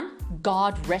son,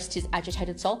 God rest his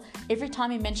agitated soul. Every time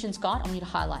he mentions God, I want you to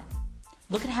highlight.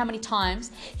 Look at how many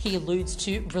times he alludes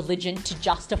to religion to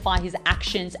justify his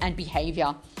actions and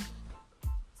behavior.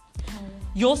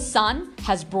 Your son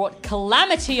has brought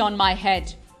calamity on my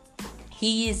head.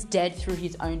 He is dead through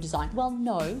his own design. Well,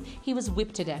 no, he was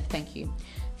whipped to death, thank you.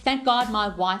 Thank God my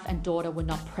wife and daughter were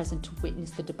not present to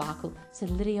witness the debacle, so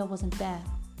Lydia wasn't there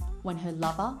when her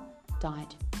lover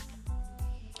died.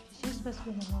 She was supposed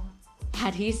to be the law.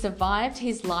 Had he survived,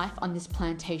 his life on this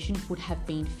plantation would have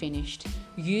been finished.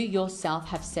 You yourself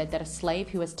have said that a slave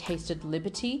who has tasted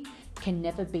liberty can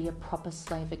never be a proper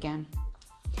slave again.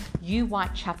 You,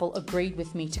 Whitechapel, agreed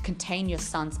with me to contain your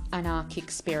son's anarchic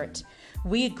spirit.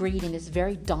 We agreed in this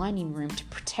very dining room to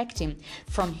protect him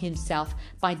from himself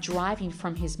by driving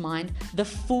from his mind the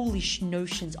foolish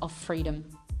notions of freedom.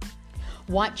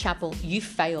 Whitechapel, you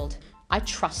failed. I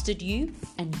trusted you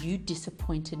and you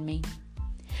disappointed me.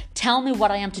 Tell me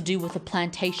what I am to do with a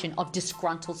plantation of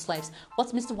disgruntled slaves.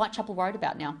 What's Mr. Whitechapel worried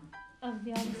about now? Of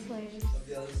the other slaves.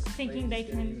 Thinking they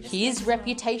can... His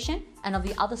reputation and of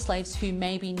the other slaves who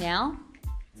may be now...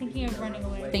 Thinking of running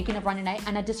away. Thinking of running away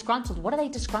and are disgruntled. What are they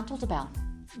disgruntled about?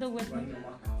 The whipping.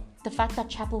 The fact that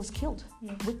Chapel was killed.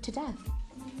 Yeah. Whipped to death.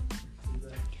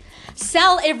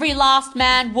 Sell every last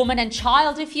man, woman and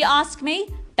child if you ask me.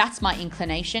 That's my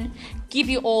inclination. Give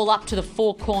you all up to the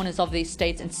 4 corners of the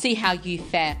estates and see how you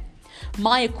fare.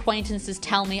 My acquaintances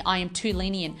tell me I am too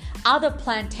lenient. Other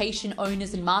plantation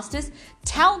owners and masters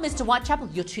tell Mr. Whitechapel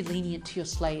you're too lenient to your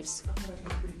slaves.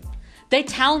 They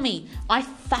tell me I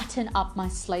fatten up my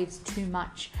slaves too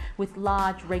much with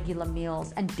large regular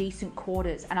meals and decent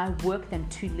quarters, and I work them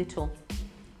too little.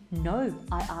 No,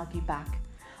 I argue back.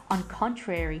 On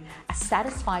contrary, a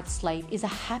satisfied slave is a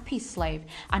happy slave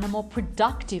and a more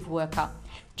productive worker.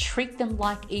 Treat them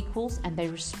like equals and they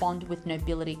respond with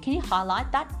nobility. Can you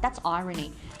highlight that? That's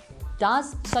irony.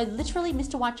 So literally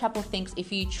Mr. Whitechapel thinks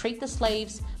if you treat the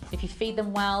slaves, if you feed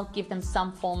them well, give them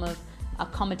some form of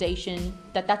accommodation,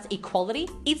 that's equality?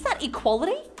 Is that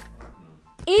equality?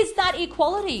 Is that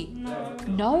equality? No.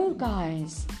 No,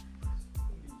 guys.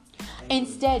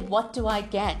 Instead, what do I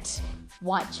get,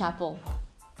 Whitechapel?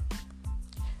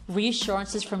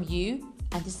 Reassurances from you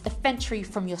and this effrontery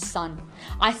from your son.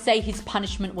 I say his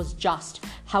punishment was just,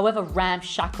 however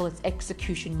ramshackle its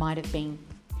execution might have been.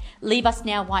 Leave us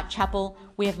now, Whitechapel.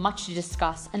 We have much to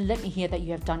discuss, and let me hear that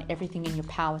you have done everything in your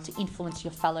power to influence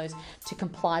your fellows to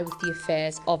comply with the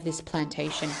affairs of this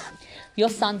plantation. Your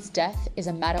son's death is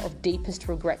a matter of deepest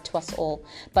regret to us all,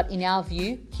 but in our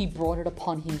view, he brought it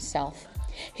upon himself.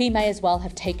 He may as well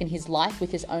have taken his life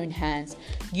with his own hands.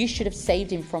 You should have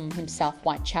saved him from himself,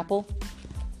 Whitechapel.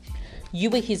 You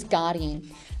were his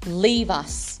guardian. Leave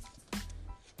us.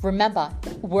 Remember,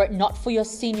 were it not for your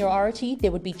seniority,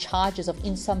 there would be charges of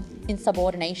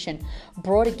insubordination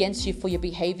brought against you for your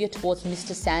behaviour towards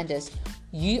Mr. Sanders.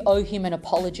 You owe him an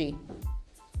apology.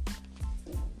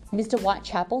 Mr.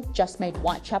 Whitechapel just made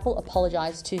Whitechapel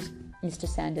apologise to Mr.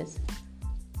 Sanders.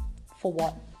 For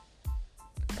what?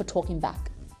 For talking back.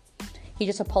 He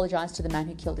just apologised to the man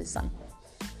who killed his son.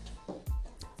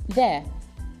 There.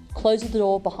 Close the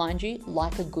door behind you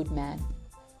like a good man.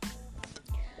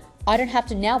 I don't have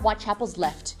to now. Whitechapel's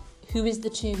left. Who are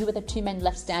the two men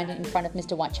left standing in front of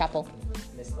Mr. Whitechapel?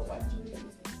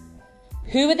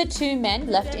 Who are the two men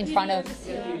left in front of?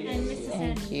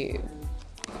 Thank you.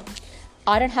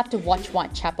 I don't have to watch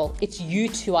Whitechapel. It's you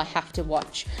two I have to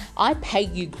watch. I pay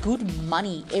you good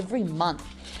money every month,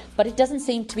 but it doesn't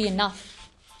seem to be enough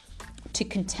to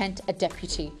content a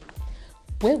deputy.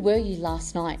 Where were you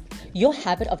last night? Your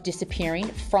habit of disappearing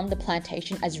from the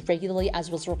plantation as regularly as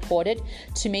was reported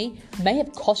to me may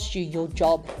have cost you your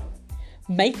job.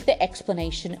 Make the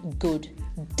explanation good.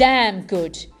 Damn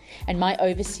good. And my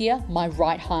overseer, my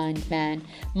right-hand man.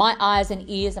 My eyes and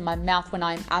ears and my mouth when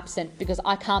I am absent, because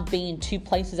I can't be in two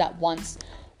places at once.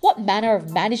 What manner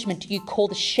of management do you call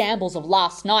the shambles of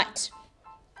last night?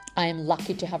 I am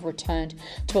lucky to have returned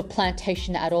to a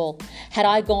plantation at all. Had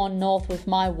I gone north with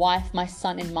my wife, my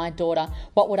son and my daughter,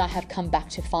 what would I have come back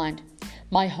to find?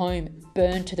 My home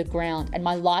burned to the ground and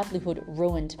my livelihood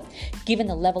ruined. Given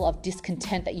the level of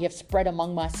discontent that you have spread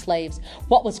among my slaves,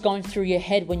 what was going through your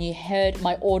head when you heard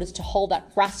my orders to hold that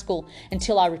rascal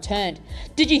until I returned?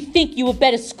 Did you think you were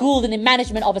better schooled in the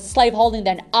management of a slaveholding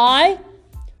than I?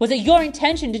 Was it your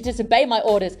intention to disobey my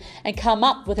orders and come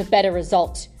up with a better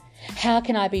result? How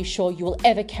can I be sure you will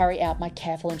ever carry out my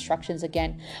careful instructions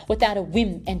again without a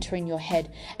whim entering your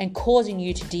head and causing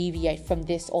you to deviate from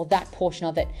this or that portion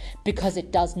of it because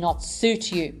it does not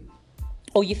suit you,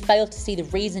 or you fail to see the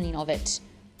reasoning of it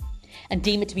and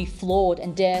deem it to be flawed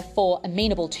and therefore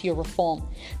amenable to your reform?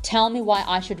 Tell me why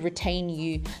I should retain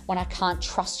you when I can't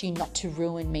trust you not to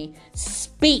ruin me.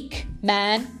 Speak,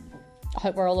 man. I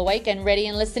hope we're all awake and ready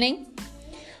and listening.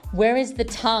 Where is the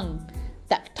tongue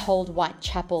that told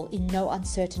Whitechapel in no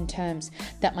uncertain terms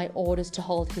that my orders to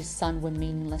hold his son were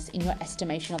meaningless in your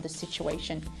estimation of the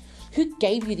situation? Who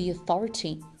gave you the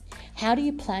authority? How do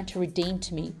you plan to redeem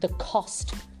to me the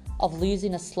cost of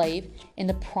losing a slave in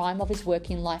the prime of his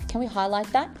working life? Can we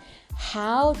highlight that?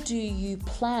 How do you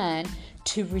plan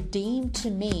to redeem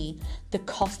to me the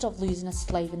cost of losing a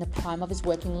slave in the prime of his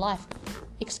working life?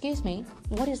 Excuse me,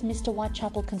 what is Mr.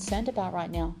 Whitechapel concerned about right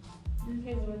now?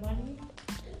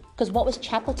 Because what was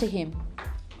Chapel to him?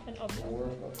 An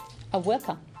object. A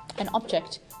worker, an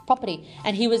object, property.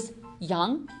 And he was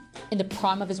young, in the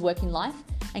prime of his working life.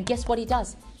 And guess what he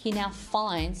does? He now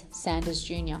fines Sanders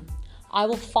Jr. I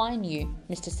will fine you,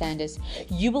 Mr. Sanders.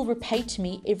 You will repay to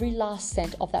me every last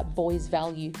cent of that boy's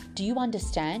value. Do you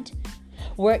understand?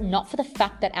 Were it not for the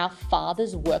fact that our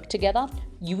fathers worked together,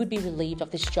 you would be relieved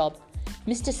of this job.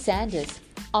 Mr. Sanders,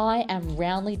 I am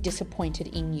roundly disappointed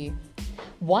in you.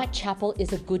 Whitechapel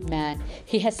is a good man.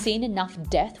 He has seen enough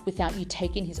death without you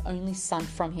taking his only son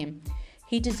from him.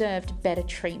 He deserved better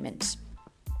treatment.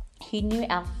 He knew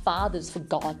our fathers, for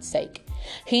God's sake.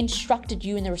 He instructed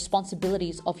you in the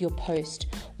responsibilities of your post.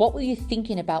 What were you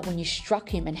thinking about when you struck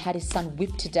him and had his son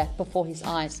whipped to death before his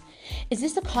eyes? Is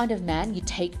this the kind of man you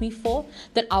take me for,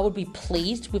 that I would be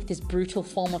pleased with this brutal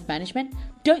form of management?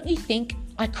 Don't you think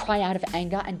I cry out of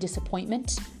anger and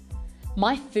disappointment?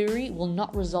 My fury will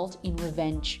not result in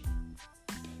revenge.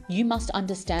 You must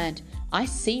understand, I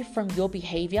see from your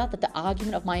behavior that the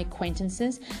argument of my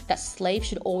acquaintances that slaves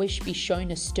should always be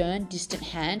shown a stern, distant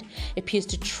hand appears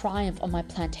to triumph on my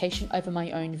plantation over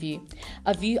my own view,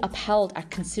 a view upheld at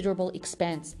considerable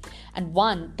expense, and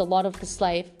one the lot of the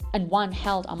slave, and one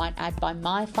held, I might add, by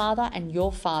my father and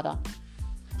your father.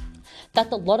 That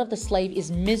the lot of the slave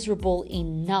is miserable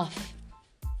enough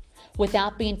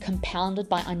without being compounded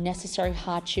by unnecessary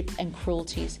hardships and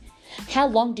cruelties. How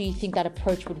long do you think that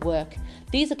approach would work?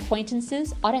 These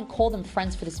acquaintances, I don't call them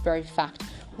friends for this very fact,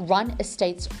 run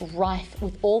estates rife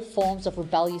with all forms of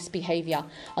rebellious behaviour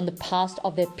on the part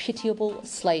of their pitiable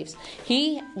slaves.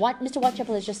 Mr.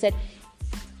 Whitechapel has just said,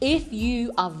 if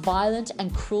you are violent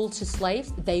and cruel to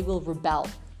slaves, they will rebel.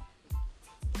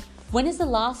 When is the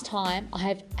last time I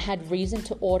have had reason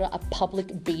to order a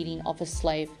public beating of a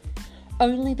slave?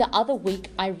 Only the other week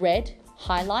I read,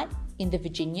 highlight, in the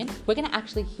Virginian. We're going to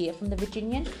actually hear from the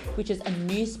Virginian, which is a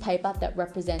newspaper that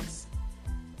represents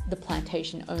the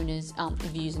plantation owners'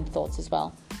 views and thoughts as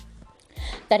well.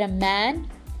 That a man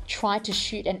tried to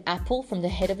shoot an apple from the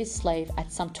head of his slave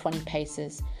at some 20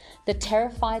 paces. The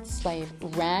terrified slave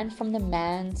ran from the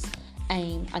man's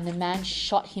aim and the man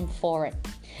shot him for it.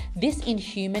 This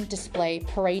inhuman display,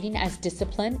 parading as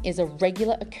discipline, is a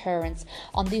regular occurrence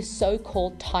on these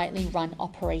so-called tightly run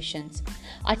operations.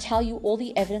 I tell you, all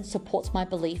the evidence supports my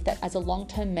belief that as a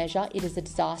long-term measure, it is a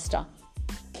disaster.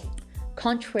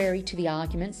 Contrary to the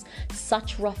arguments,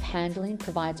 such rough handling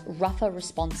provides rougher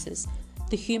responses.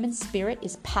 The human spirit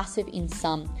is passive in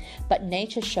some, but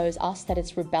nature shows us that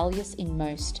it's rebellious in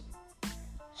most.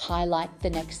 Highlight the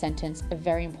next sentence, a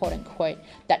very important quote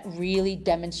that really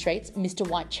demonstrates Mr.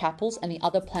 Whitechapel's and the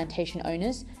other plantation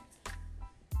owners'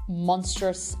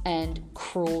 monstrous and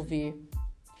cruel view.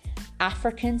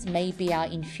 Africans may be our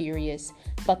inferiors,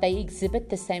 but they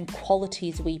exhibit the same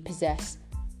qualities we possess,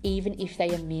 even if they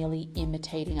are merely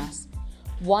imitating us.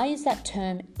 Why is that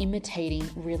term imitating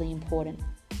really important?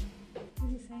 Is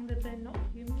he saying that they're not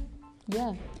human?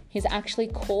 Yeah, he's actually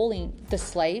calling the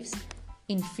slaves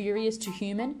inferiors to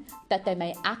human, that they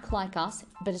may act like us,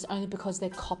 but it's only because they're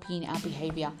copying our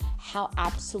behavior. How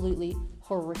absolutely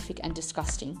horrific and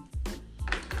disgusting.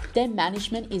 Their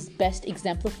management is best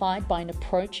exemplified by an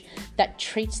approach that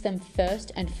treats them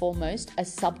first and foremost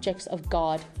as subjects of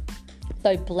God,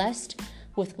 though blessed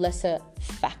with lesser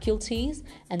faculties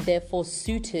and therefore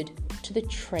suited to the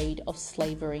trade of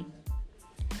slavery.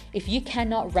 If you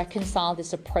cannot reconcile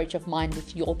this approach of mine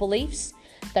with your beliefs,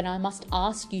 then I must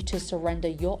ask you to surrender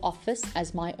your office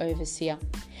as my overseer.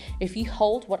 If you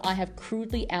hold what I have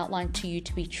crudely outlined to you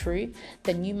to be true,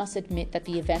 then you must admit that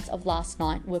the events of last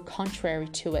night were contrary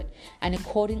to it, and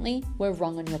accordingly were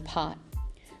wrong on your part.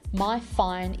 My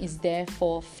fine is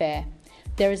therefore fair.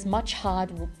 There is much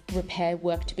hard repair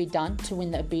work to be done to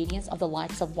win the obedience of the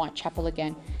likes of Whitechapel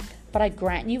again. But I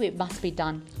grant you it must be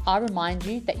done. I remind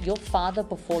you that your father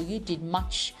before you did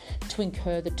much to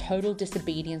incur the total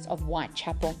disobedience of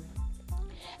Whitechapel.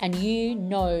 And you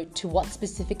know to what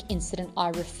specific incident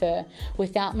I refer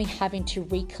without me having to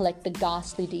recollect the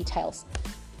ghastly details.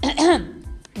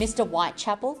 Mr.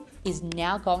 Whitechapel is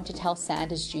now going to tell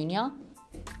Sanders Jr.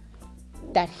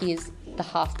 that he is the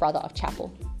half-brother of Chapel.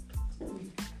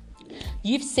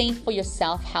 You've seen for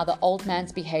yourself how the old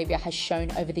man's behaviour has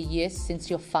shown over the years since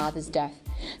your father's death,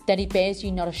 that he bears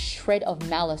you not a shred of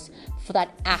malice for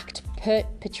that act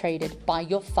perpetrated by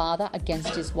your father against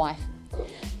his wife.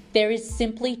 There is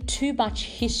simply too much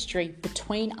history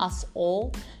between us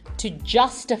all to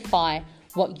justify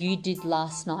what you did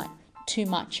last night. Too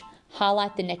much.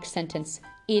 Highlight the next sentence.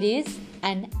 It is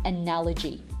an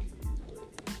analogy.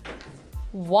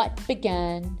 What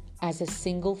began as a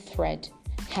single thread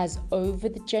has over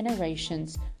the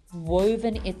generations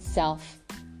woven itself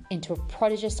into a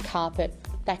prodigious carpet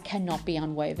that cannot be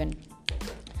unwoven.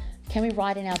 Can we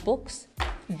write in our books?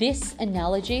 This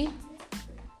analogy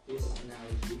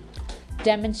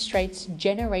demonstrates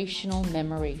generational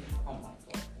memory.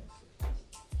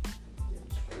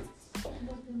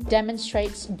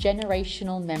 Demonstrates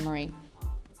generational memory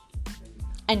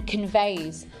and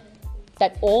conveys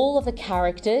that all of the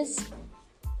characters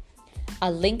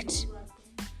are linked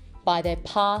by their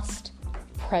past,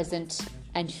 present,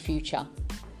 and future.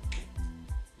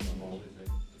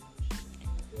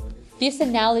 This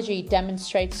analogy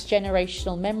demonstrates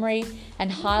generational memory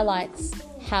and highlights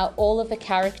how all of the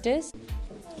characters.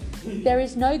 There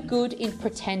is no good in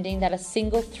pretending that a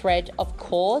single thread of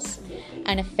cause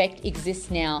and effect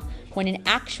exists now, when in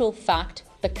actual fact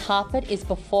the carpet is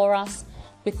before us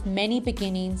with many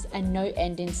beginnings and no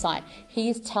end in sight. He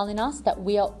is telling us that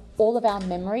all of our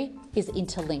memory is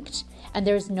interlinked and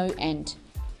there is no end.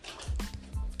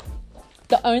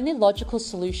 The only logical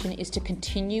solution is to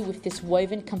continue with this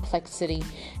woven complexity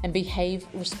and behave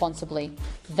responsibly.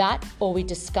 That, or we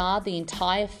discard the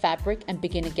entire fabric and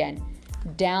begin again.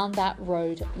 Down that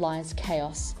road lies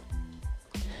chaos.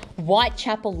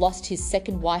 Whitechapel lost his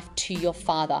second wife to your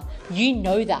father. You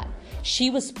know that. She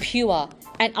was pure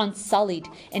and unsullied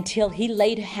until he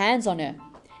laid hands on her.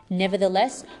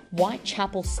 Nevertheless,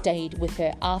 Whitechapel stayed with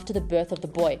her after the birth of the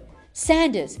boy.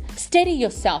 Sanders, steady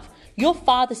yourself. Your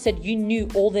father said you knew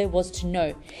all there was to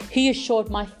know. He assured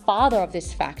my father of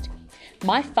this fact.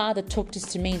 My father took this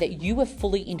to mean that you were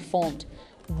fully informed.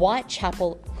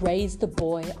 Whitechapel raised the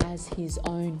boy as his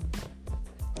own.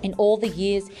 In all the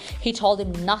years, he told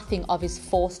him nothing of his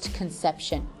forced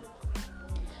conception.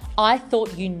 I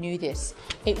thought you knew this.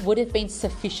 It would have been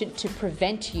sufficient to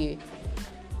prevent you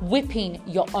whipping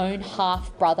your own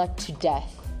half-brother to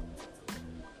death.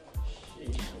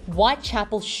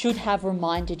 Whitechapel should have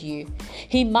reminded you.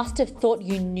 He must have thought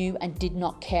you knew and did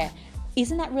not care.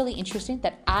 Isn't that really interesting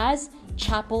that as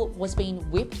Chapel was being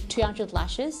whipped 200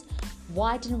 lashes,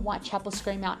 why didn't Whitechapel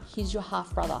scream out, "He's your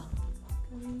half-brother"?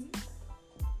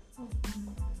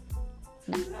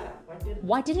 No.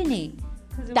 Why didn't he?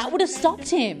 That would have stopped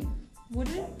him. Would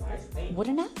it?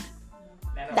 Wouldn't it?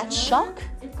 That shock?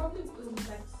 It probably would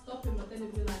like stop him, but then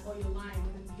it'd be like, "Oh, you're lying,"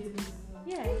 and then get him.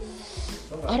 Yeah.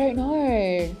 I don't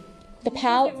know. The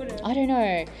power, I don't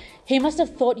know. He must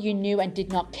have thought you knew and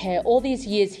did not care. All these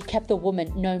years he kept the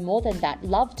woman, no more than that,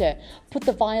 loved her, put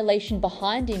the violation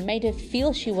behind him, made her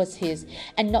feel she was his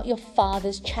and not your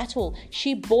father's chattel.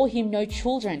 She bore him no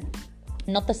children,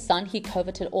 not the son he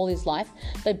coveted all his life,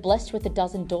 though blessed with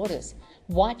 12 daughters.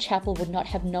 Whitechapel would not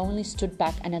have knowingly stood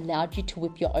back and allowed you to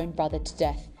whip your own brother to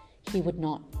death. He would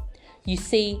not. You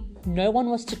see, no one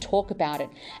was to talk about it,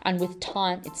 and with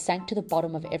time it sank to the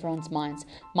bottom of everyone's minds.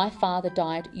 My father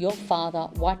died, your father,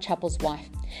 Whitechapel's wife.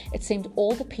 It seemed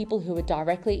all the people who were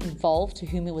directly involved, to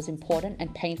whom it was important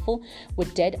and painful, were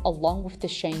dead along with the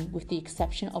shame, with the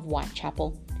exception of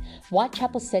Whitechapel.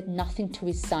 Whitechapel said nothing to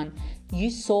his son. You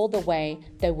saw the way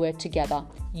they were together.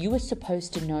 You were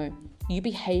supposed to know. You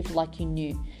behaved like you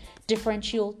knew.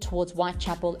 Differential towards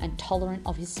Whitechapel and tolerant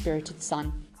of his spirited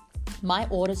son. My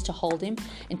orders to hold him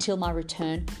until my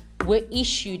return were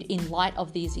issued in light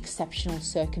of these exceptional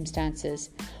circumstances.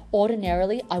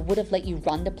 Ordinarily, I would have let you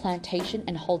run the plantation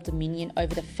and hold dominion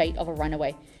over the fate of a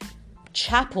runaway.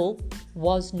 Chapel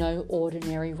was no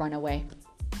ordinary runaway.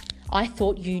 I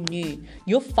thought you knew.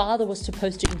 Your father was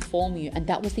supposed to inform you, and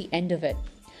that was the end of it.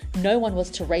 No one was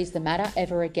to raise the matter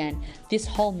ever again. This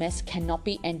whole mess cannot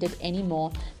be ended any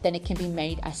more than it can be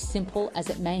made as simple as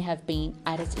it may have been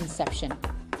at its inception.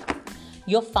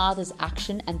 Your father's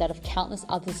action and that of countless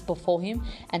others before him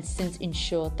and since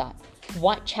ensured that.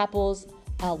 Whitechapel's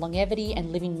longevity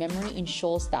and living memory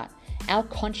ensures that. Our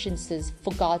consciences,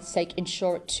 for God's sake,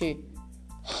 ensure it too.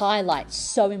 Highlight,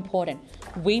 so important.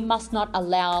 We must not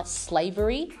allow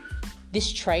slavery,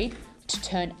 this trade, to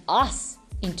turn us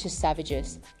into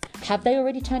savages. Have they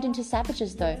already turned into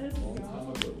savages though?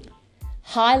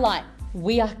 Highlight,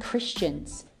 we are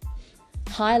Christians.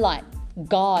 Highlight,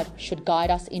 God should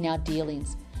guide us in our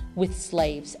dealings with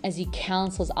slaves as he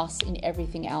counsels us in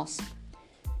everything else.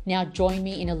 Now join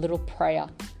me in a little prayer.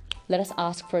 Let us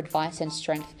ask for advice and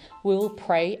strength. We will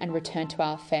pray and return to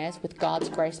our affairs with God's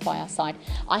grace by our side.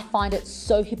 I find it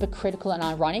so hypocritical and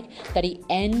ironic that he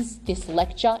ends this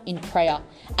lecture in prayer.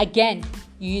 Again,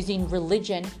 using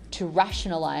religion to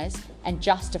rationalize and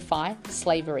justify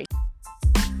slavery.